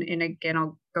important. And again,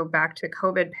 I'll go back to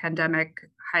COVID pandemic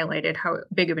highlighted how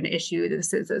big of an issue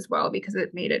this is as well, because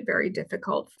it made it very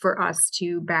difficult for us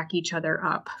to back each other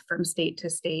up from state to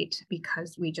state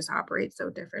because we just operate so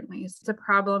differently. It's a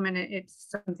problem, and it's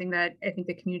something that I think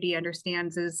the community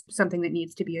understands is something that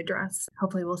needs to be addressed.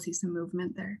 Hopefully we'll see some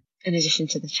movement there. In addition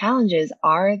to the challenges,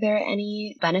 are there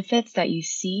any benefits that you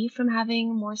see from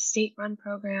having more state-run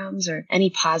programs, or any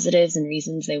positives and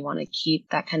reasons they want to keep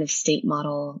that kind of state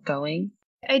model going?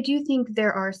 I do think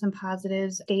there are some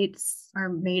positives. States are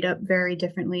made up very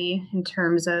differently in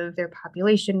terms of their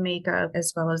population makeup,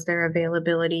 as well as their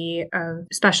availability of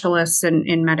specialists and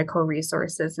medical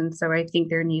resources. And so I think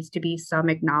there needs to be some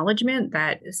acknowledgement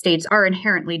that states are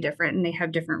inherently different and they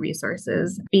have different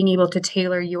resources. Being able to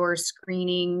tailor your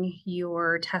screening,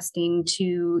 your testing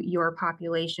to your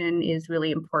population is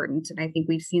really important. And I think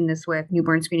we've seen this with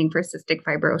newborn screening for cystic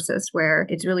fibrosis, where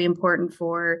it's really important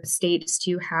for states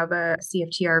to have a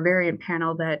CFTR variant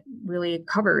panel that really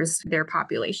covers their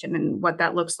population. And what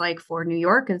that looks like for New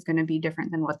York is going to be different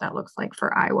than what that looks like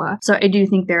for Iowa. So I do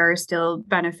think there are still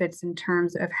benefits in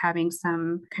terms of having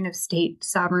some kind of state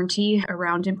sovereignty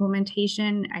around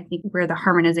implementation. I think where the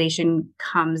harmonization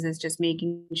comes is just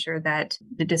making sure that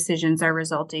the decisions are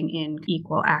resulting in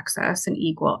equal access and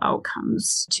equal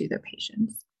outcomes to the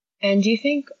patients. And do you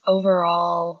think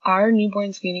overall, are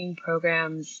newborn screening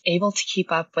programs able to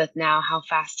keep up with now how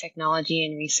fast technology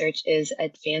and research is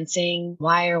advancing?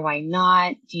 Why or why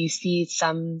not? Do you see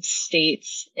some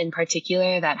states in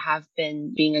particular that have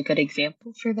been being a good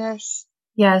example for this?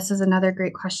 Yeah, this is another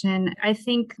great question. I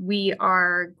think we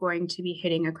are going to be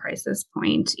hitting a crisis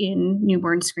point in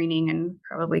newborn screening and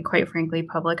probably, quite frankly,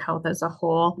 public health as a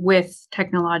whole with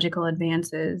technological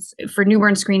advances. For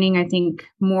newborn screening, I think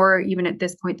more even at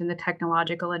this point than the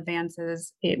technological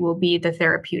advances, it will be the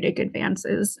therapeutic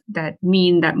advances that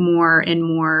mean that more and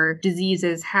more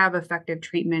diseases have effective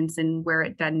treatments, and where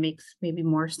it then makes maybe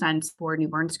more sense for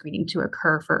newborn screening to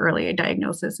occur for early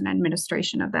diagnosis and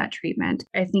administration of that treatment.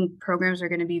 I think programs are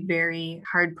going to be very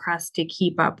hard pressed to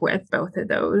keep up with both of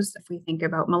those. If we think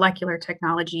about molecular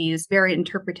technologies, variant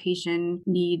interpretation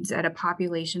needs at a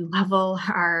population level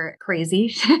are crazy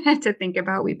to think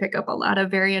about. We pick up a lot of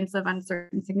variants of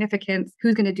uncertain significance.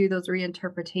 Who's going to do those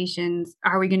reinterpretations?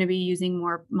 Are we going to be using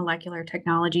more molecular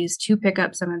technologies to pick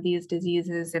up some of these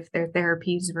diseases if their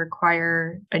therapies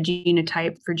require a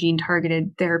genotype for gene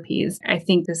targeted therapies? I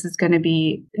think this is going to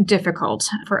be difficult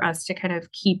for us to kind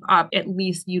of keep up, at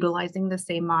least utilizing the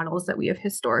same models that we have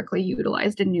historically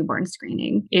utilized in newborn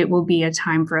screening. It will be a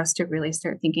time for us to really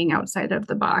start thinking outside of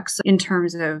the box in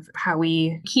terms of how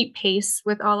we keep pace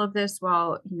with all of this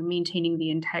while maintaining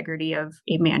the integrity of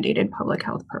a mandated public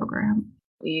health program.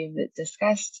 We've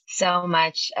discussed so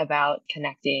much about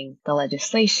connecting the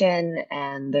legislation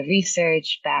and the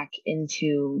research back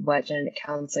into what genetic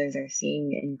counselors are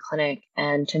seeing in clinic.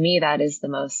 And to me, that is the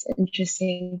most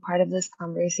interesting part of this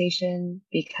conversation,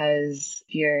 because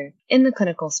if you're in the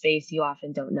clinical space, you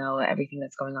often don't know everything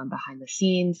that's going on behind the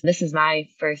scenes. This is my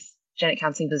first genetic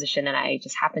counseling position, and I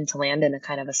just happened to land in a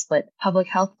kind of a split public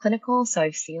health clinical. So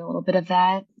I've seen a little bit of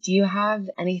that. Do you have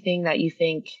anything that you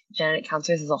think genetic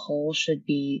counselors as a whole should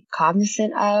be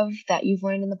cognizant of that you've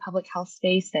learned in the public health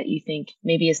space that you think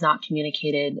maybe is not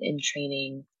communicated in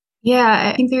training?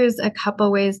 Yeah, I think there's a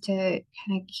couple ways to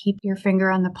kind of keep your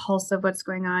finger on the pulse of what's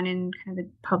going on in kind of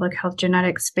the public health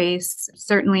genetics space.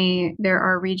 Certainly, there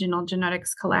are regional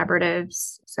genetics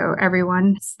collaboratives. So every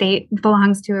state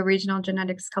belongs to a regional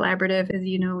genetics collaborative, as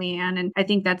you know, Leanne. And I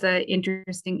think that's an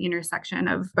interesting intersection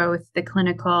of both the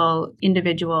clinical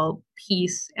individual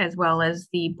piece as well as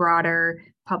the broader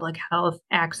public health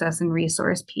access and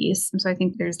resource piece. So I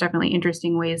think there's definitely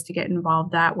interesting ways to get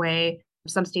involved that way.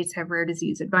 Some states have rare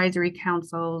disease advisory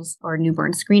councils or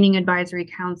newborn screening advisory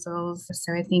councils.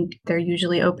 So I think they're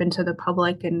usually open to the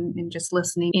public and just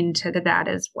listening into that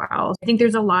as well. I think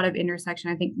there's a lot of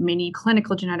intersection. I think many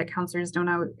clinical genetic counselors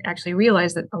don't actually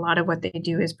realize that a lot of what they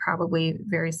do is probably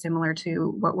very similar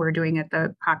to what we're doing at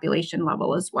the population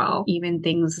level as well. Even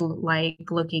things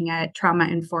like looking at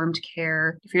trauma-informed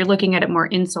care, if you're looking at it more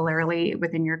insularly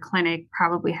within your clinic,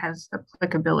 probably has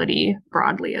applicability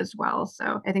broadly as well.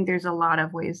 So I think there's a lot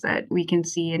of ways that we can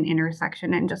see an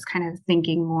intersection and just kind of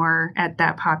thinking more at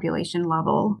that population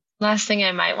level. Last thing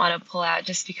I might want to pull out,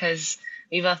 just because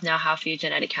we both know how few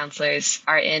genetic counselors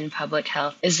are in public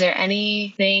health. Is there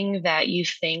anything that you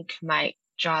think might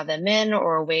draw them in,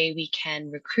 or a way we can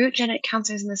recruit genetic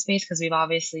counselors in the space? Because we've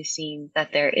obviously seen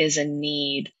that there is a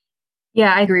need.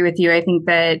 Yeah, I agree with you. I think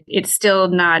that it's still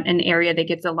not an area that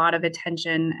gets a lot of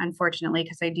attention, unfortunately,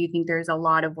 because I do think there's a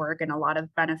lot of work and a lot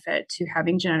of benefit to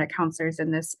having genetic counselors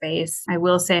in this space. I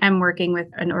will say I'm working with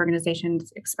an organization,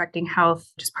 Expecting Health,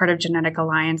 which is part of Genetic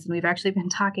Alliance, and we've actually been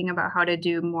talking about how to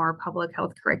do more public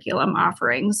health curriculum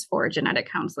offerings for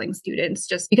genetic counseling students,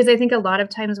 just because I think a lot of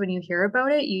times when you hear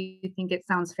about it, you think it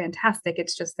sounds fantastic.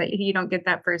 It's just that you don't get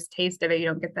that first taste of it. You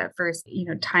don't get that first,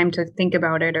 time to think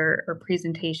about it or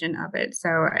presentation of it.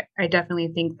 So I definitely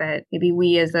think that maybe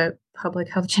we as a public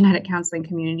health genetic counseling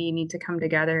community need to come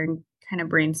together and kind of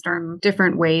brainstorm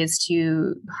different ways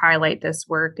to highlight this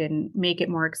work and make it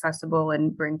more accessible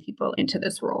and bring people into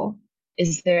this role.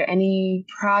 Is there any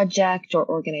project or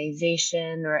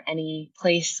organization or any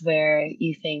place where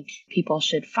you think people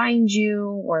should find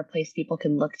you, or a place people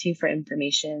can look to for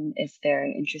information if they're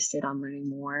interested on learning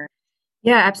more?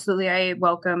 Yeah, absolutely. I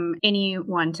welcome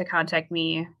anyone to contact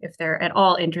me if they're at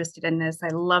all interested in this. I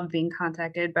love being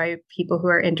contacted by people who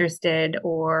are interested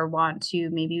or want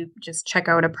to maybe just check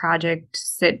out a project,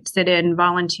 sit in,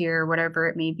 volunteer, whatever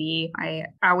it may be. I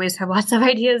always have lots of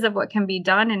ideas of what can be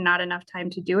done and not enough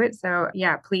time to do it. So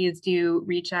yeah, please do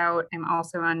reach out. I'm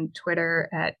also on Twitter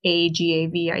at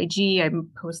AGAVIG.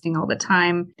 I'm posting all the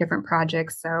time, different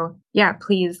projects. So yeah,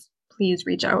 please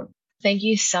reach out. Thank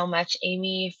you so much,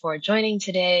 Amy, for joining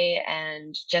today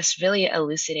and just really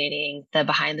elucidating the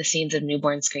behind the scenes of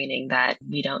newborn screening that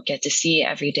we don't get to see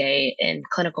every day in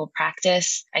clinical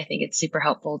practice. I think it's super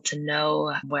helpful to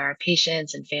know where our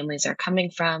patients and families are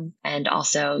coming from and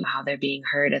also how they're being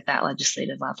heard at that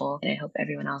legislative level. And I hope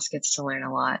everyone else gets to learn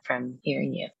a lot from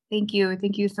hearing you. Thank you.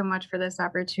 Thank you so much for this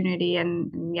opportunity.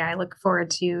 And yeah, I look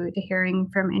forward to hearing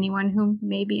from anyone who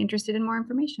may be interested in more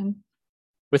information.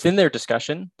 Within their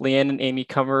discussion, Leanne and Amy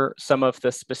cover some of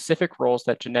the specific roles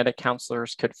that genetic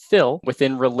counselors could fill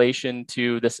within relation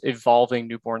to this evolving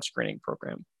newborn screening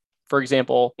program. For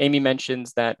example, Amy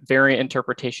mentions that variant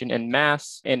interpretation en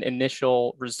masse and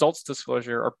initial results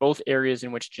disclosure are both areas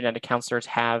in which genetic counselors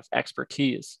have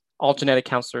expertise. All genetic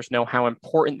counselors know how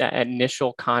important that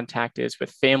initial contact is with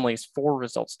families for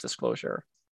results disclosure.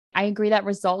 I agree that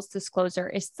results disclosure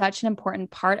is such an important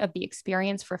part of the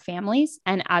experience for families.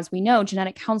 And as we know,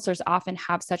 genetic counselors often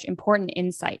have such important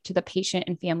insight to the patient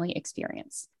and family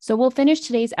experience. So we'll finish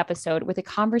today's episode with a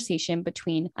conversation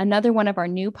between another one of our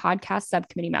new podcast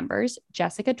subcommittee members,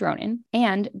 Jessica Dronin,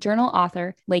 and journal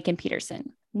author Laken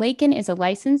Peterson. Laken is a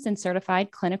licensed and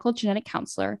certified clinical genetic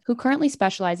counselor who currently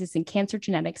specializes in cancer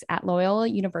genetics at Loyola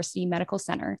University Medical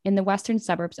Center in the western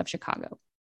suburbs of Chicago.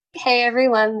 Hey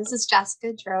everyone, this is Jessica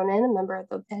Dronin, a member of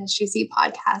the NSGC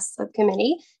podcast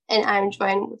subcommittee, and I'm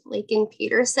joined with Laken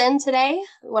Peterson today,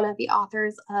 one of the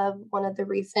authors of one of the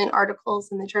recent articles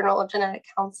in the Journal of Genetic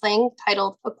Counseling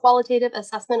titled A Qualitative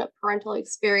Assessment of Parental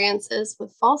Experiences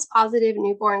with False Positive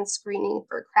Newborn Screening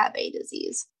for Krabbe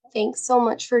Disease. Thanks so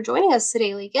much for joining us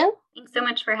today, Laken. Thanks so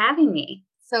much for having me.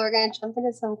 So we're going to jump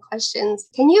into some questions.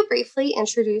 Can you briefly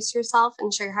introduce yourself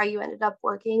and share how you ended up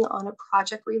working on a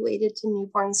project related to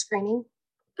newborn screening?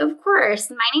 Of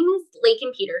course. My name is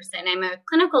Laken Peterson. I'm a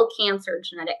clinical cancer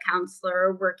genetic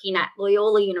counselor working at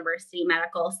Loyola University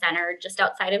Medical Center just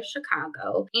outside of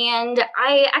Chicago. And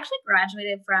I actually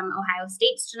graduated from Ohio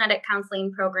State's genetic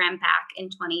counseling program back in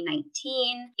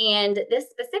 2019. And this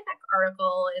specific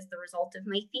article is the result of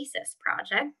my thesis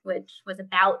project, which was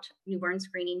about newborn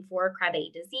screening for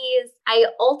Krabbe disease. I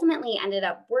ultimately ended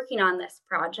up working on this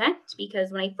project because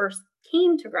when I first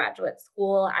came to graduate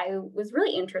school, I was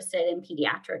really interested in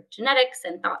pediatric genetics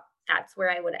and thought that's where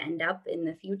I would end up in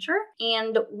the future.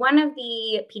 And one of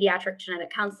the pediatric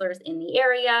genetic counselors in the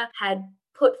area had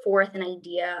put forth an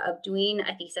idea of doing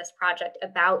a thesis project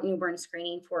about newborn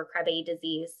screening for Krabbe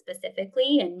disease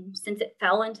specifically. And since it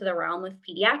fell into the realm of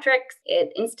pediatrics,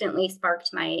 it instantly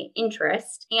sparked my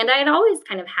interest. And I had always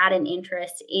kind of had an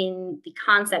interest in the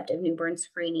concept of newborn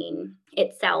screening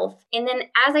itself. And then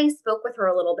as I spoke with her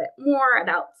a little bit more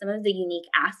about some of the unique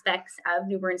aspects of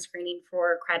newborn screening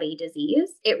for Krabbe disease,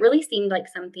 it really seemed like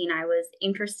something I was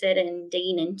interested in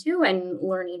digging into and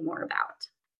learning more about.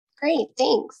 Great,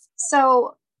 thanks.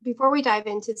 So before we dive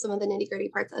into some of the nitty-gritty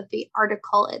parts of the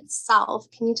article itself,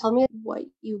 can you tell me what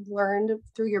you learned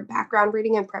through your background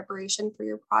reading and preparation for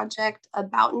your project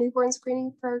about newborn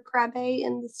screening for Krabbe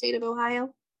in the state of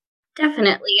Ohio?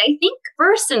 Definitely. I think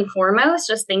first and foremost,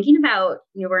 just thinking about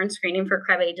newborn screening for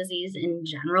Krabbe disease in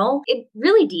general, it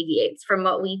really deviates from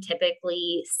what we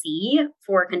typically see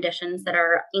for conditions that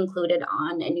are included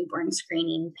on a newborn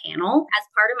screening panel. As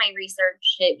part of my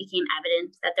research, it became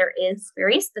evident that there is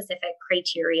very specific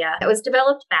criteria that was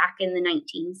developed back in the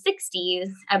 1960s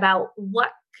about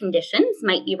what conditions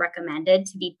might be recommended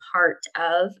to be part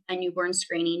of a newborn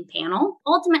screening panel.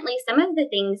 Ultimately, some of the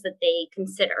things that they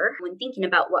consider when thinking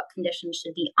about what conditions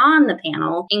should be on the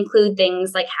panel include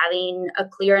things like having a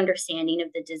clear understanding of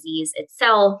the disease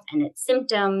itself and its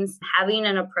symptoms, having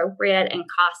an appropriate and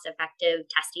cost-effective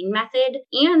testing method,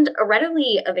 and a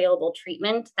readily available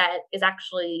treatment that is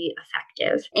actually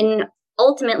effective. And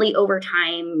ultimately, over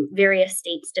time, various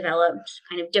states developed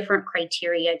kind of different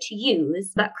criteria to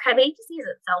use, but Krabbe disease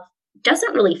itself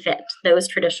doesn't really fit those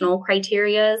traditional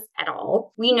criteria at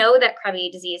all. We know that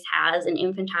Krabbe disease has an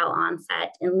infantile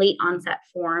onset and late onset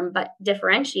form, but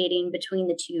differentiating between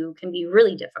the two can be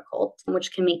really difficult,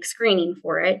 which can make screening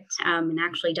for it and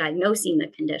actually diagnosing the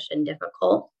condition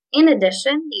difficult. In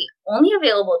addition, the only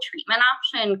available treatment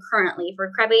option currently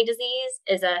for Krabbe disease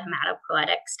is a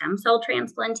hematopoietic stem cell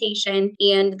transplantation,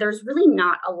 and there's really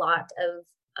not a lot of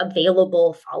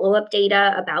available follow-up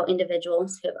data about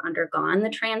individuals who have undergone the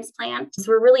transplant.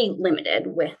 So we're really limited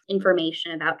with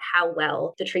information about how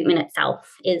well the treatment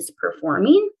itself is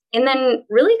performing. And then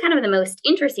really kind of the most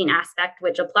interesting aspect,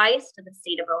 which applies to the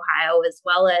state of Ohio as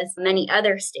well as many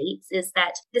other states, is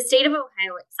that the state of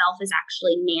Ohio itself is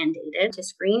actually mandated to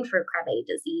screen for Krabbe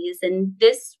disease. And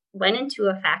this went into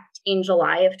effect in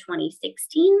July of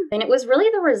 2016. And it was really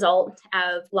the result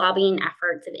of lobbying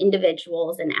efforts of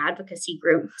individuals and advocacy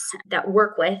groups that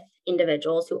work with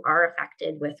individuals who are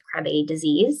affected with Krabbe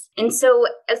disease. And so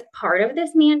as part of this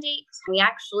mandate, we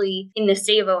actually, in the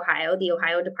state of Ohio, the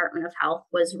Ohio Department of Health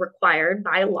was required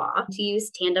by law to use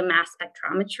tandem mass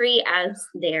spectrometry as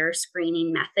their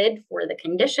screening method for the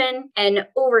condition. And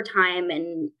over time,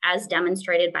 and as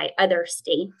demonstrated by other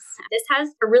states, this has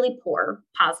a really poor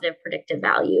positive predictive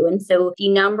value. And so the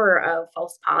number of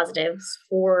false positives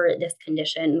for this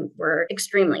condition were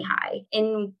extremely high.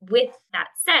 And with that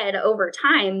said, over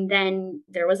time, then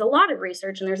there was a lot of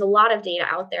research and there's a lot of data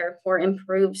out there for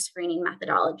improved screening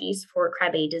methodologies for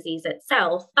Krabbe disease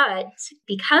itself. But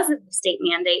because of the state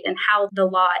mandate and how the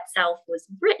law itself was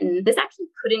written, this actually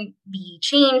couldn't be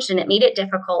changed, and it made it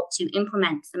difficult to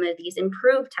implement some of these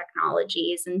improved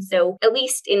technologies. And so, at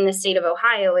least in the state of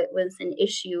Ohio, it was an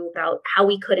issue about how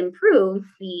we could improve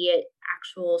the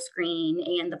actual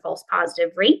screening and the false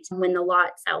positive rate when the law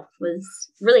itself was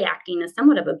really acting as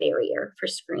somewhat of a barrier for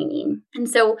screening. And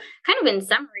so kind of in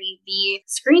summary, the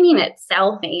screening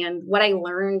itself and what I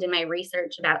learned in my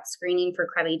research about screening for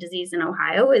Krabbe disease in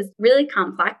Ohio is really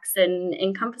complex and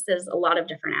encompasses a lot of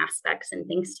different aspects and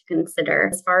things to consider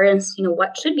as far as,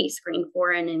 what should be screened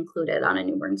for and included on a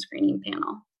newborn screening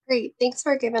panel. Great. Thanks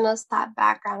for giving us that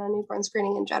background on newborn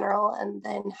screening in general, and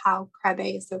then how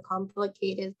Krabbe is so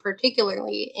complicated,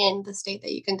 particularly in the state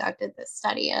that you conducted this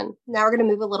study in. Now we're going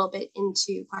to move a little bit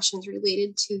into questions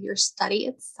related to your study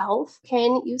itself.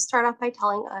 Can you start off by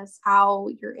telling us how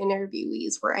your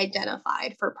interviewees were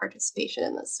identified for participation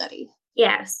in this study?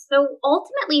 Yes. So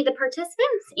ultimately, the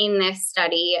participants in this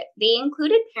study, they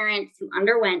included parents who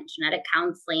underwent genetic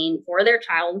counseling for their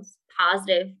child's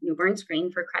positive newborn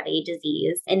screen for Krabbe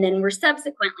disease, and then were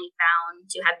subsequently found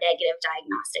to have negative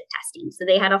diagnostic testing. So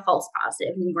they had a false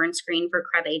positive newborn screen for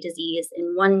Krabbe disease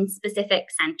in one specific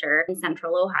center in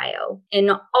central Ohio.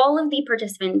 And all of the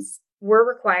participants were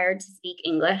required to speak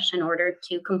English in order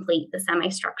to complete the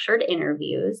semi-structured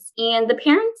interviews. And the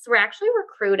parents were actually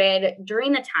recruited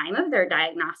during the time of their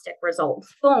diagnostic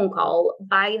results phone call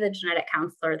by the genetic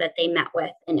counselor that they met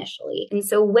with initially. And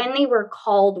so when they were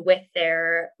called with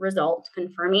their result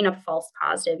confirming a false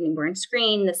positive newborn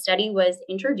screen, the study was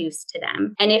introduced to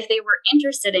them. And if they were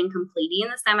interested in completing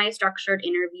the semi-structured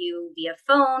interview via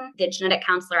phone, the genetic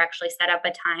counselor actually set up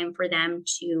a time for them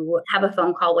to have a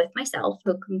phone call with myself,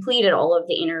 who completed all of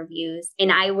the interviews,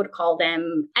 and I would call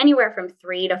them anywhere from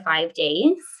 3 to 5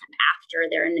 days after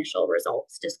their initial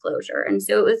results disclosure. And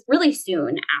so it was really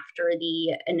soon after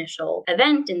the initial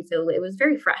event. And so it was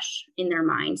very fresh in their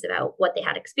minds about what they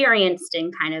had experienced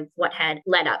and kind of what had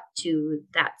led up to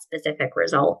that specific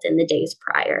result in the days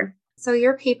prior. So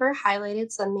your paper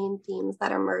highlighted some main themes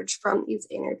that emerged from these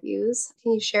interviews.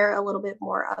 Can you share a little bit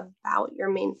more about your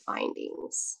main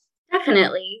findings?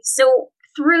 Definitely. So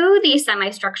through these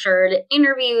semi-structured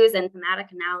interviews and thematic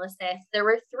analysis, there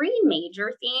were 3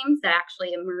 major themes that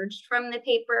actually emerged from the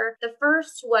paper. The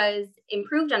first was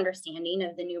improved understanding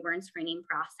of the newborn screening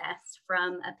process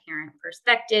from a parent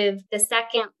perspective. The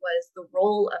second was the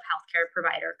role of healthcare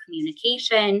provider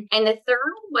communication. And the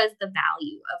third was the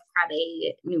value of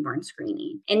Krabbe newborn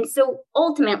screening. And so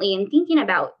ultimately, in thinking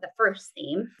about the first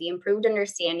theme, the improved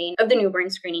understanding of the newborn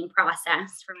screening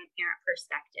process from a parent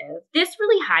perspective, this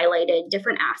really highlighted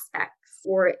different aspects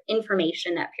or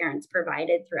information that parents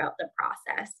provided throughout the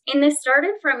process. And this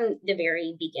started from the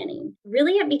very beginning.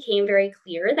 Really, it became very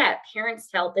clear that parents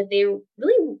felt that they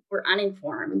really were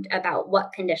uninformed about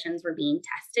what conditions were being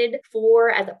tested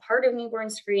for as a part of newborn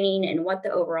screening and what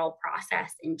the overall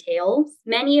process entails.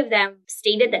 Many of them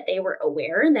stated that they were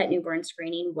aware that newborn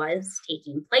screening was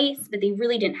taking place, but they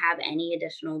really didn't have any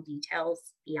additional details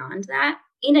beyond that.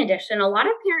 In addition, a lot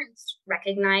of parents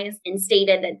recognized and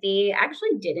stated that they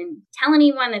actually didn't tell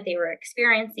anyone that they were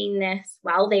experiencing this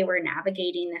while they were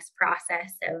navigating this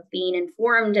process of being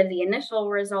informed of the initial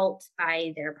results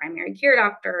by their primary care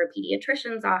doctor or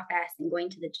pediatrician's office and going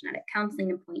to the genetic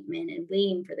counseling appointment and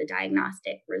waiting for the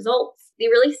diagnostic results. They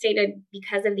really stated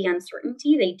because of the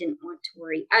uncertainty, they didn't want to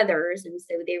worry others. And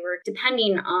so they were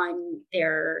depending on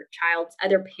their child's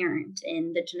other parent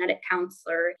and the genetic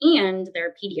counselor and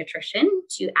their pediatrician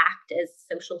to act as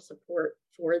social support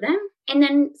for them. And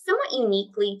then somewhat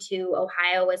uniquely to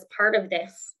Ohio, as part of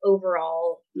this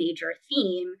overall major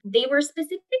theme, they were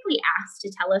specifically asked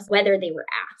to tell us whether they were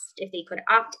asked if they could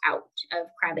opt out of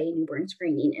Krabbe newborn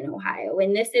screening in Ohio.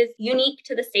 And this is unique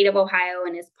to the state of Ohio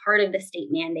and is part of the state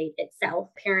mandate itself.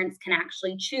 Parents can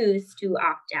actually choose to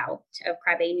opt out of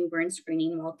Krabbe newborn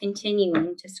screening while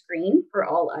continuing to screen for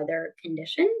all other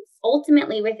conditions.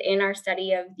 Ultimately, within our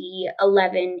study of the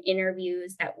 11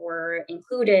 interviews that were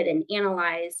included and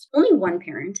analyzed, only one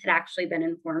parent had actually been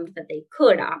informed that they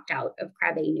could opt out of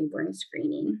Krabbe newborn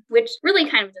screening, which really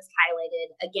kind of just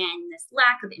highlighted, again, this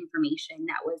lack of information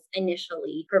that was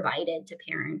initially provided to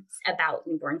parents about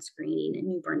newborn screening and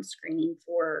newborn screening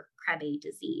for Krabbe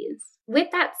disease.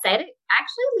 With that said, it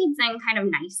actually leads in kind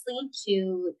of nicely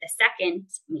to the second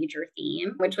major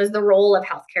theme, which was the role of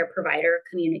healthcare provider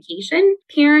communication.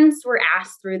 Parents were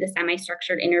asked through the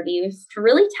semi-structured interviews to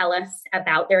really tell us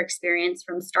about their experience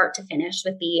from start to finish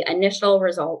with the initial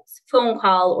results, phone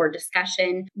call or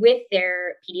discussion with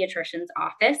their pediatrician's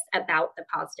office about the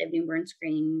positive newborn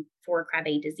screen for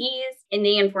Krabbe disease. And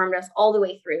they informed us all the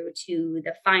way through to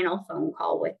the final phone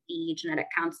call with the genetic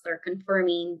counselor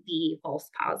confirming the false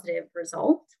positive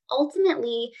result.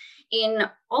 Ultimately, in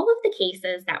all of the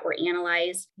cases that were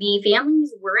analyzed, the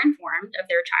families were informed of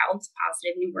their child's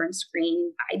positive newborn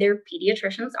screen by their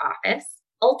pediatrician's office.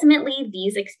 Ultimately,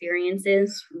 these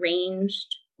experiences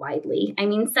ranged widely. I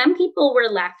mean, some people were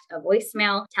left a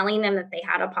voicemail telling them that they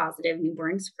had a positive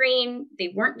newborn screen.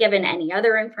 They weren't given any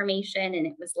other information, and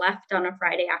it was left on a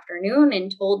Friday afternoon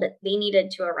and told that they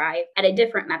needed to arrive at a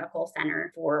different medical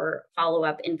center for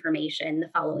follow-up information the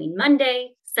following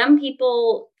Monday. Some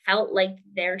people felt like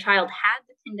their child had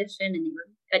the condition and they were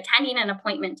attending an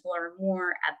appointment to learn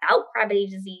more about Krabbe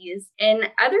disease. And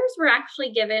others were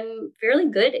actually given fairly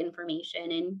good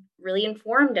information and really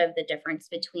informed of the difference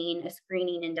between a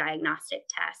screening and diagnostic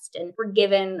test and were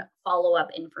given follow-up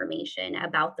information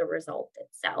about the result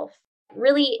itself.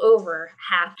 Really, over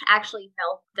half actually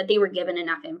felt that they were given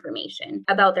enough information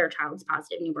about their child's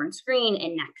positive newborn screen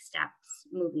and next steps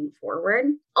moving forward.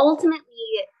 Ultimately,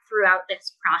 throughout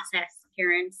this process,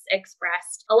 parents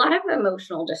expressed a lot of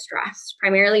emotional distress,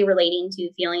 primarily relating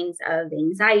to feelings of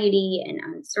anxiety and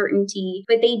uncertainty.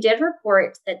 But they did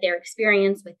report that their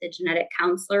experience with the genetic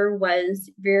counselor was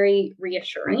very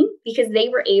reassuring because they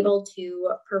were able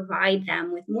to provide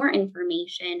them with more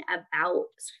information about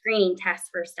screening tests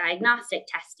versus diagnostic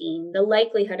testing, the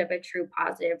likelihood of a true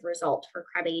positive result for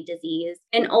Krabbe disease.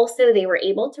 And also they were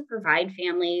able to provide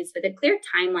families with a clear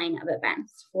timeline of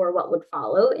events for what would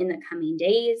follow in the coming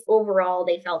days. Overall,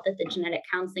 they felt that the genetic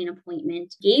counseling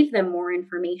appointment gave them more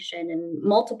information, and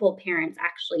multiple parents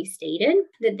actually stated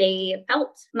that they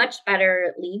felt much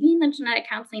better leaving the genetic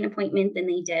counseling appointment than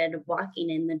they did walking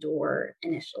in the door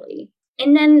initially.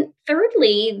 And then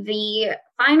thirdly, the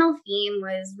final theme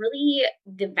was really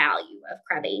the value of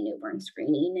Krabbe newborn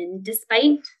screening. And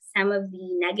despite some of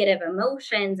the negative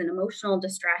emotions and emotional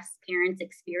distress parents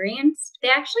experienced, they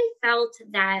actually felt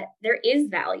that there is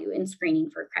value in screening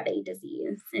for Krabbe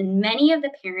disease. And many of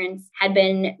the parents had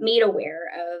been made aware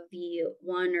of the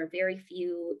one or very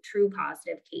few true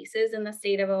positive cases in the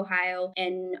state of Ohio,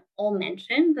 and all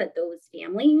mentioned that those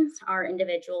families are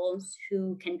individuals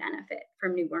who can benefit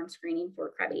from newborn screening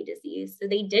for Krabbe disease. So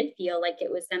they did feel like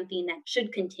it was something that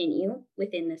should continue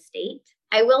within the state.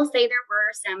 I will say there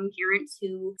were some parents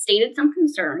who stated some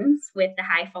concerns with the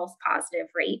high false positive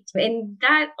rate, and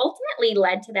that ultimately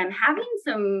led to them having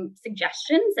some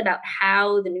suggestions about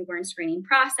how the newborn screening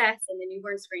process and the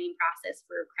newborn screening process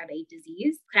for Krabbe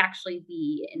disease could actually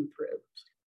be improved.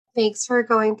 Thanks for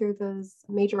going through those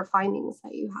major findings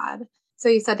that you had. So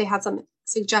you said they had some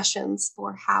suggestions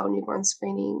for how newborn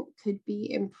screening could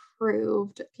be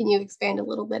improved. Can you expand a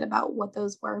little bit about what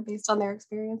those were based on their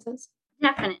experiences?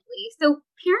 Definitely. So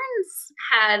parents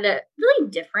had really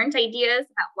different ideas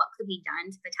about what could be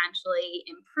done to potentially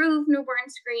improve newborn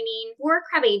screening for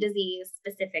Krabbe disease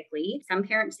specifically. Some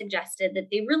parents suggested that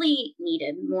they really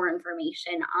needed more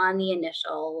information on the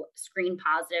initial screen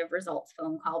positive results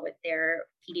phone call with their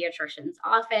pediatrician's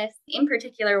office. In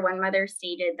particular, one mother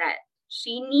stated that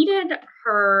she needed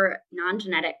her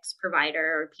non-genetics provider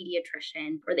or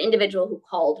pediatrician or the individual who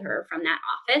called her from that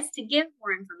office to give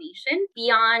more information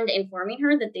beyond informing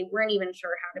her that they weren't even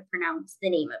sure how to pronounce the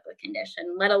name of the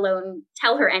condition, let alone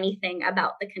tell her anything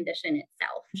about the condition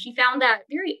itself. She found that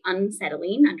very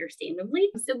unsettling,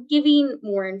 understandably. So giving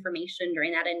more information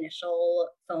during that initial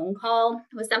phone call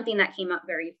was something that came up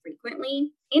very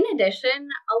frequently. In addition,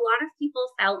 a lot of people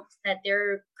felt that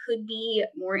there could be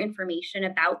more information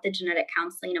about the genetic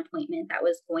counseling appointment that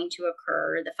was going to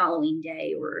occur the following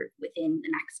day or within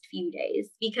the next few days,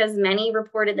 because many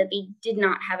reported that they did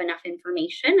not have enough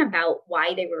information about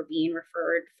why they were being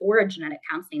referred for a genetic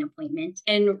counseling appointment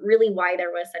and really why there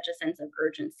was such a sense of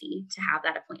urgency to have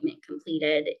that appointment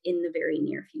completed in the very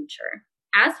near future.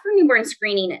 As for newborn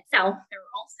screening itself, there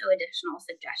were also additional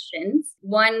suggestions.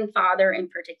 One father in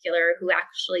particular, who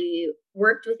actually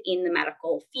worked within the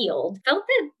medical field, felt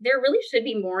that there really should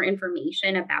be more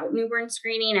information about newborn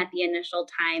screening at the initial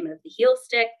time of the heel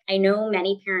stick. I know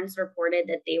many parents reported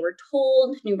that they were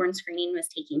told newborn screening was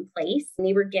taking place, and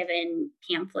they were given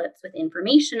pamphlets with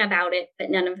information about it, but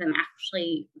none of them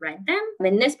actually read them.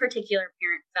 And this particular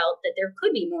parent felt that there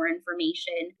could be more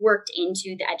information worked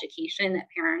into the education that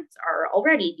parents are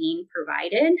already being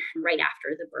provided right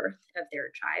after the birth of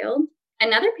their child.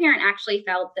 Another parent actually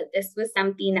felt that this was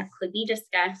something that could be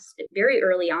discussed very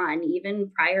early on,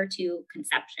 even prior to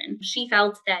conception. She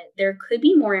felt that there could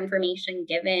be more information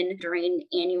given during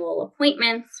annual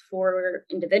appointments for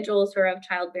individuals who are of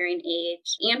childbearing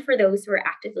age and for those who are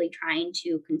actively trying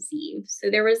to conceive.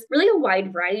 So there was really a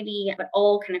wide variety, but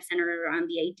all kind of centered around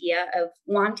the idea of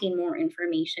wanting more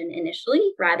information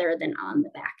initially rather than on the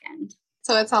back end.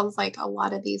 So it sounds like a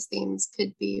lot of these themes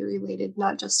could be related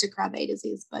not just to Krabbe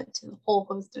disease, but to a whole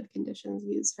host of conditions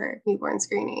used for newborn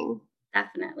screening.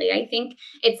 Definitely. I think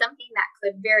it's something that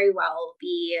could very well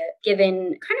be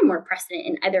given kind of more precedent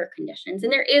in other conditions.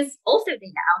 And there is also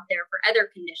data out there for other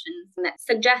conditions that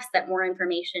suggests that more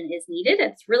information is needed.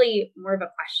 It's really more of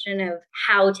a question of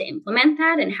how to implement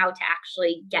that and how to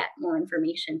actually get more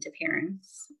information to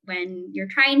parents when you're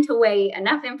trying to weigh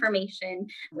enough information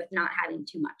with not having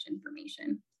too much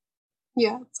information.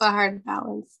 Yeah, it's a hard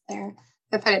balance there.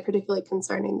 I find it particularly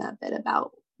concerning, that bit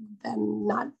about them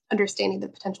not understanding the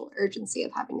potential urgency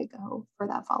of having to go for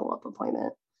that follow-up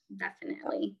appointment.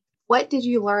 Definitely. What did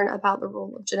you learn about the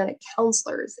role of genetic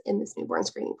counselors in this newborn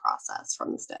screening process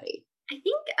from the study? I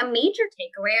think a major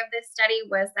takeaway of this study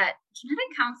was that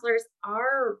genetic counselors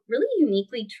are really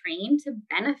uniquely trained to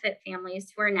benefit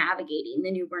families who are navigating the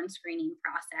newborn screening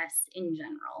process in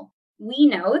general. We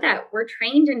know that we're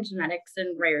trained in genetics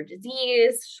and rare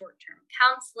disease, short-term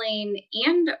counseling,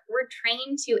 and we're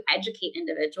trained to educate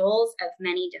individuals of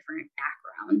many different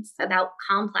backgrounds about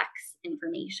complex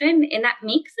information. And that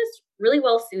makes us really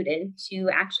well suited to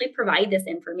actually provide this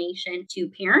information to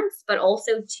parents, but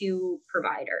also to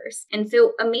providers. And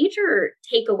so a major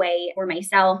takeaway for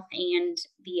myself and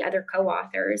the other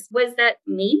co-authors was that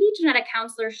maybe genetic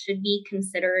counselors should be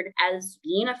considered as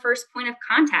being a first point of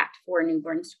contact for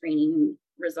newborn screening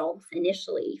results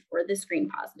initially, for the screen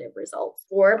positive results.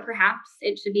 Or perhaps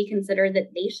it should be considered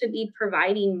that they should be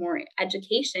providing more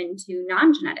education to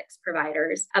non-genetics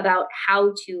providers about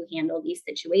how to handle these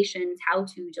situations, how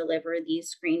to deliver these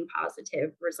screen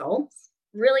positive results.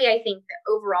 Really, I think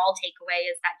the overall takeaway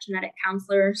is that genetic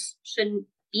counselors should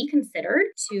be considered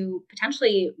to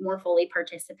potentially more fully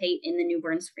participate in the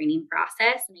newborn screening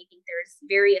process. And I think there's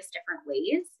various different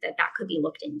ways that that could be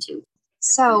looked into.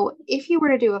 So if you were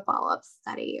to do a follow-up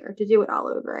study or to do it all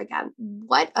over again,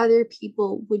 what other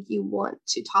people would you want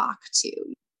to talk to?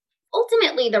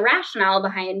 Ultimately, the rationale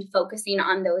behind focusing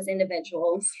on those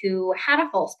individuals who had a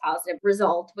false positive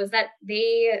result was that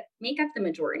they make up the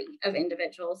majority of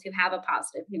individuals who have a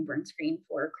positive newborn screen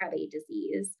for Krabbe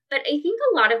disease. But I think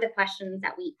a lot of the questions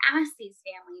that we ask these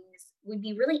families would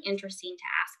be really interesting to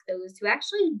ask those who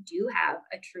actually do have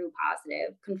a true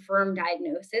positive confirmed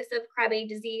diagnosis of Krabbe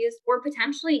disease, or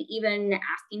potentially even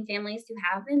asking families who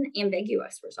have an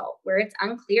ambiguous result where it's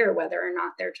unclear whether or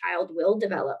not their child will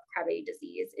develop Krabbe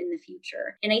disease in the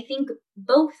future. And I think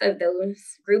both of those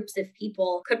groups of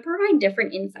people could provide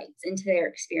different insights into their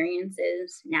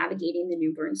experiences navigating the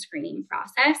newborn screening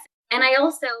process. And I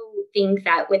also think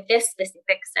that with this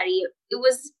specific study, it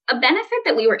was a benefit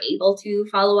that we were able to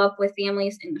follow up with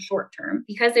families in the short term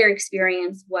because their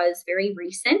experience was very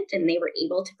recent and they were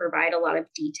able to provide a lot of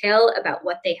detail about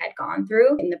what they had gone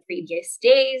through in the previous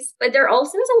days. But there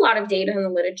also is a lot of data in the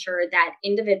literature that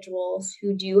individuals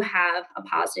who do have a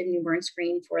positive newborn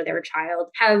screen for their child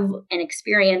have and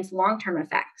experience long-term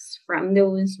effects from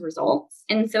those results.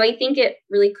 And so I think it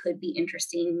really could be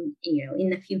interesting, in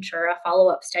the future, a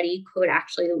follow-up study could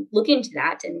actually look into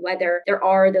that and whether there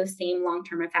are those same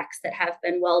long-term effects that have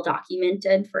been well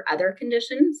documented for other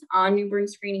conditions on newborn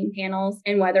screening panels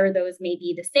and whether those may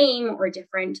be the same or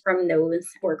different from those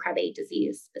for Krabbe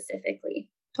disease specifically.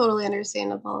 Totally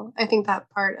understandable. I think that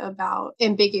part about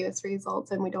ambiguous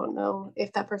results and we don't know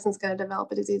if that person's going to develop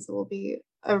a disease will be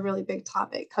a really big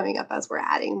topic coming up as we're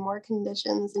adding more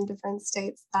conditions in different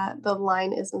states that the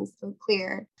line isn't so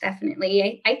clear.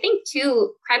 Definitely. I think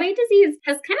too, Krabbe disease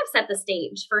has kind of set the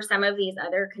stage for some of these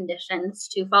other conditions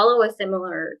to follow a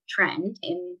similar trend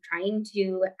in trying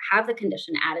to have the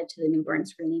condition added to the newborn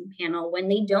screening panel when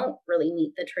they don't really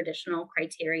meet the traditional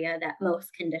criteria that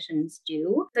most conditions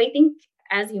do. So I think,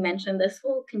 as you mentioned, this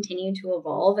will continue to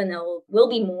evolve and there will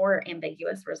be more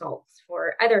ambiguous results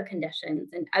for other conditions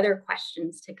and other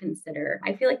questions to consider.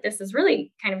 I feel like this is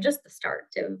really kind of just the start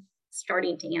of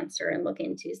starting to answer and look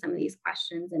into some of these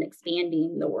questions and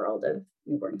expanding the world of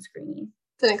newborn screening.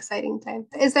 It's an exciting time.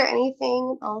 Is there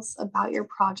anything else about your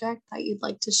project that you'd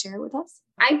like to share with us?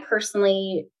 I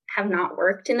personally have not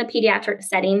worked in the pediatric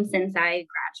setting since I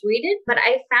graduated, but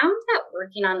I found that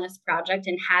working on this project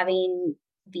and having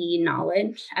the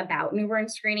knowledge about newborn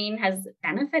screening has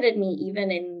benefited me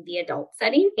even in the adult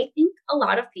setting. I think a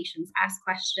lot of patients ask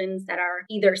questions that are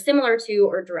either similar to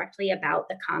or directly about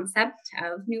the concept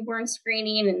of newborn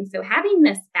screening. And so having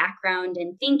this background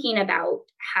and thinking about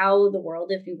how the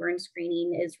world of newborn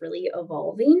screening is really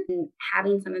evolving and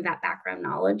having some of that background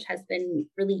knowledge has been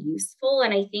really useful.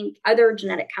 And I think other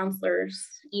genetic counselors,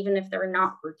 even if they're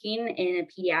not working in a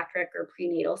pediatric or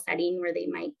prenatal setting where they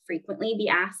might frequently be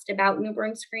asked about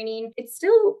newborn screening, it's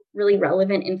still really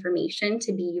relevant information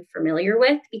to be familiar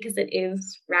with because it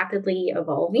is rapidly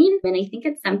evolving. And I think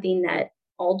it's something that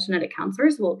all genetic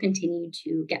counselors will continue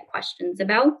to get questions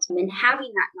about. And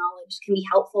having that knowledge can be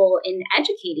helpful in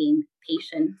educating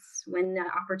patients when the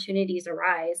opportunities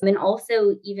arise. And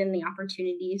also even the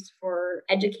opportunities for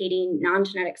educating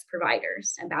non-genetics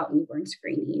providers about newborn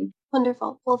screening.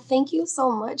 Wonderful. Well, thank you so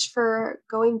much for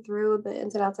going through the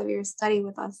ins and outs of your study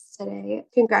with us today.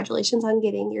 Congratulations on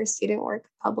getting your student work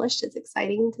published. It's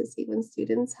exciting to see when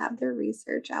students have their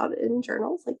research out in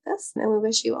journals like this. And we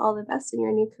wish you all the best in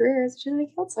your new career as a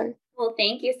genetic counselor. Well,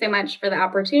 thank you so much for the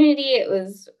opportunity. It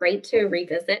was great to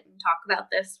revisit and talk about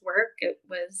this work. It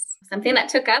was something that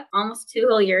took up almost 2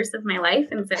 whole years of my life.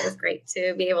 And so it was great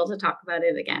to be able to talk about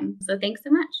it again. So thanks so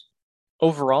much.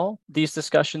 Overall, these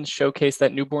discussions showcase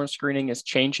that newborn screening is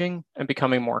changing and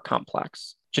becoming more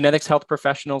complex. Genetics health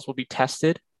professionals will be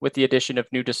tested with the addition of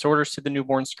new disorders to the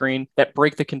newborn screen that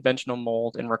break the conventional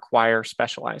mold and require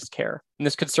specialized care. And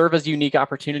this could serve as a unique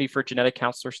opportunity for genetic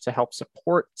counselors to help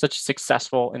support such a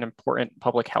successful and important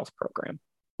public health program.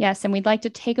 Yes, and we'd like to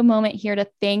take a moment here to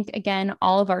thank again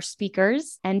all of our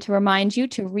speakers and to remind you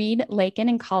to read Lakin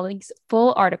and colleagues'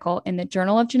 full article in the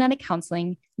Journal of Genetic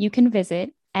Counseling. You can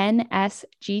visit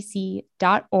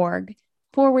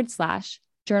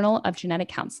nsgc.org/Journal of Genetic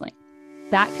Counseling.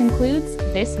 That concludes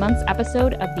this month's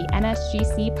episode of the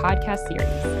NSGC podcast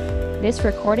series. This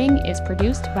recording is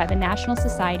produced by the National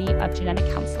Society of Genetic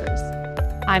Counselors.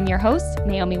 I'm your host,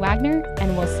 Naomi Wagner,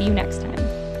 and we'll see you next time.